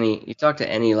talk to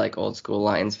any like old school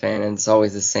Lions fan, and it's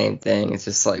always the same thing. It's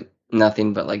just like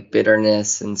nothing but like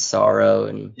bitterness and sorrow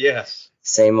and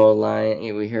same old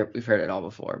Lion. We've heard it all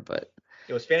before, but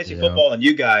it was fantasy football, and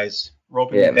you guys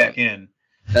roping me back in.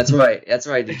 That's right.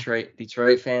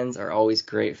 Detroit fans are always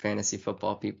great fantasy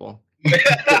football people. We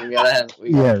gotta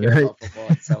care about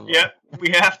football at some point. Yeah, we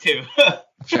have to.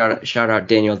 Shout out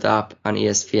Daniel Dopp on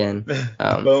ESPN.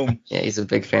 Boom. Yeah, he's a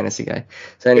big fantasy guy.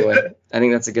 So anyway, I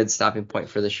think that's a good stopping point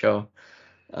for the show.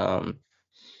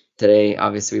 Today,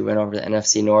 obviously, we went over the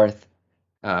NFC North.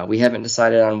 We haven't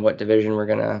decided on what division we're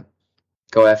gonna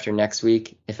go after next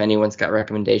week. If anyone's got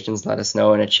recommendations, let us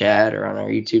know in a chat or on our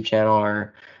YouTube channel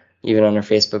or even on our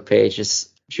Facebook page.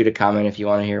 Just shoot a comment if you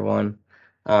want to hear one.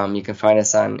 You can find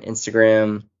us on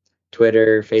Instagram,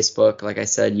 Twitter, Facebook, like I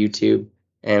said, YouTube,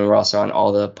 and we're also on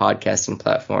all the podcasting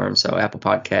platforms, so Apple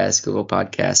Podcasts, Google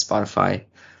Podcasts, Spotify,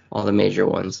 all the major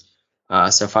ones.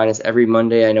 So find us every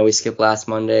Monday. I know we skipped last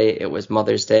Monday. It was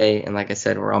Mother's Day, and like I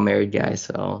said, we're all married guys,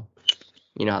 so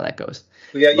you know how that goes.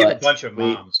 Well, yeah, you have a bunch of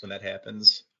moms when that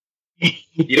happens.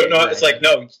 You don't know. It's like,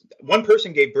 no, one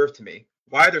person gave birth to me.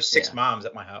 Why are there 6 moms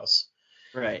at my house?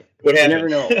 Right. What happened? You never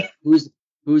know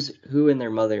who and their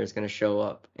mother is going to show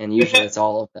up, and usually it's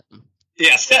all of them.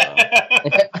 Yes.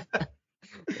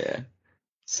 Yeah.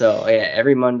 So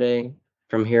every Monday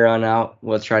from here on out,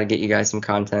 we'll try to get you guys some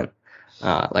content.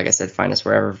 Like I said, find us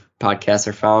wherever podcasts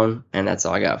are found, and that's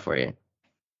all I got for you.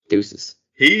 Deuces.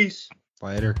 Peace.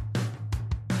 Later.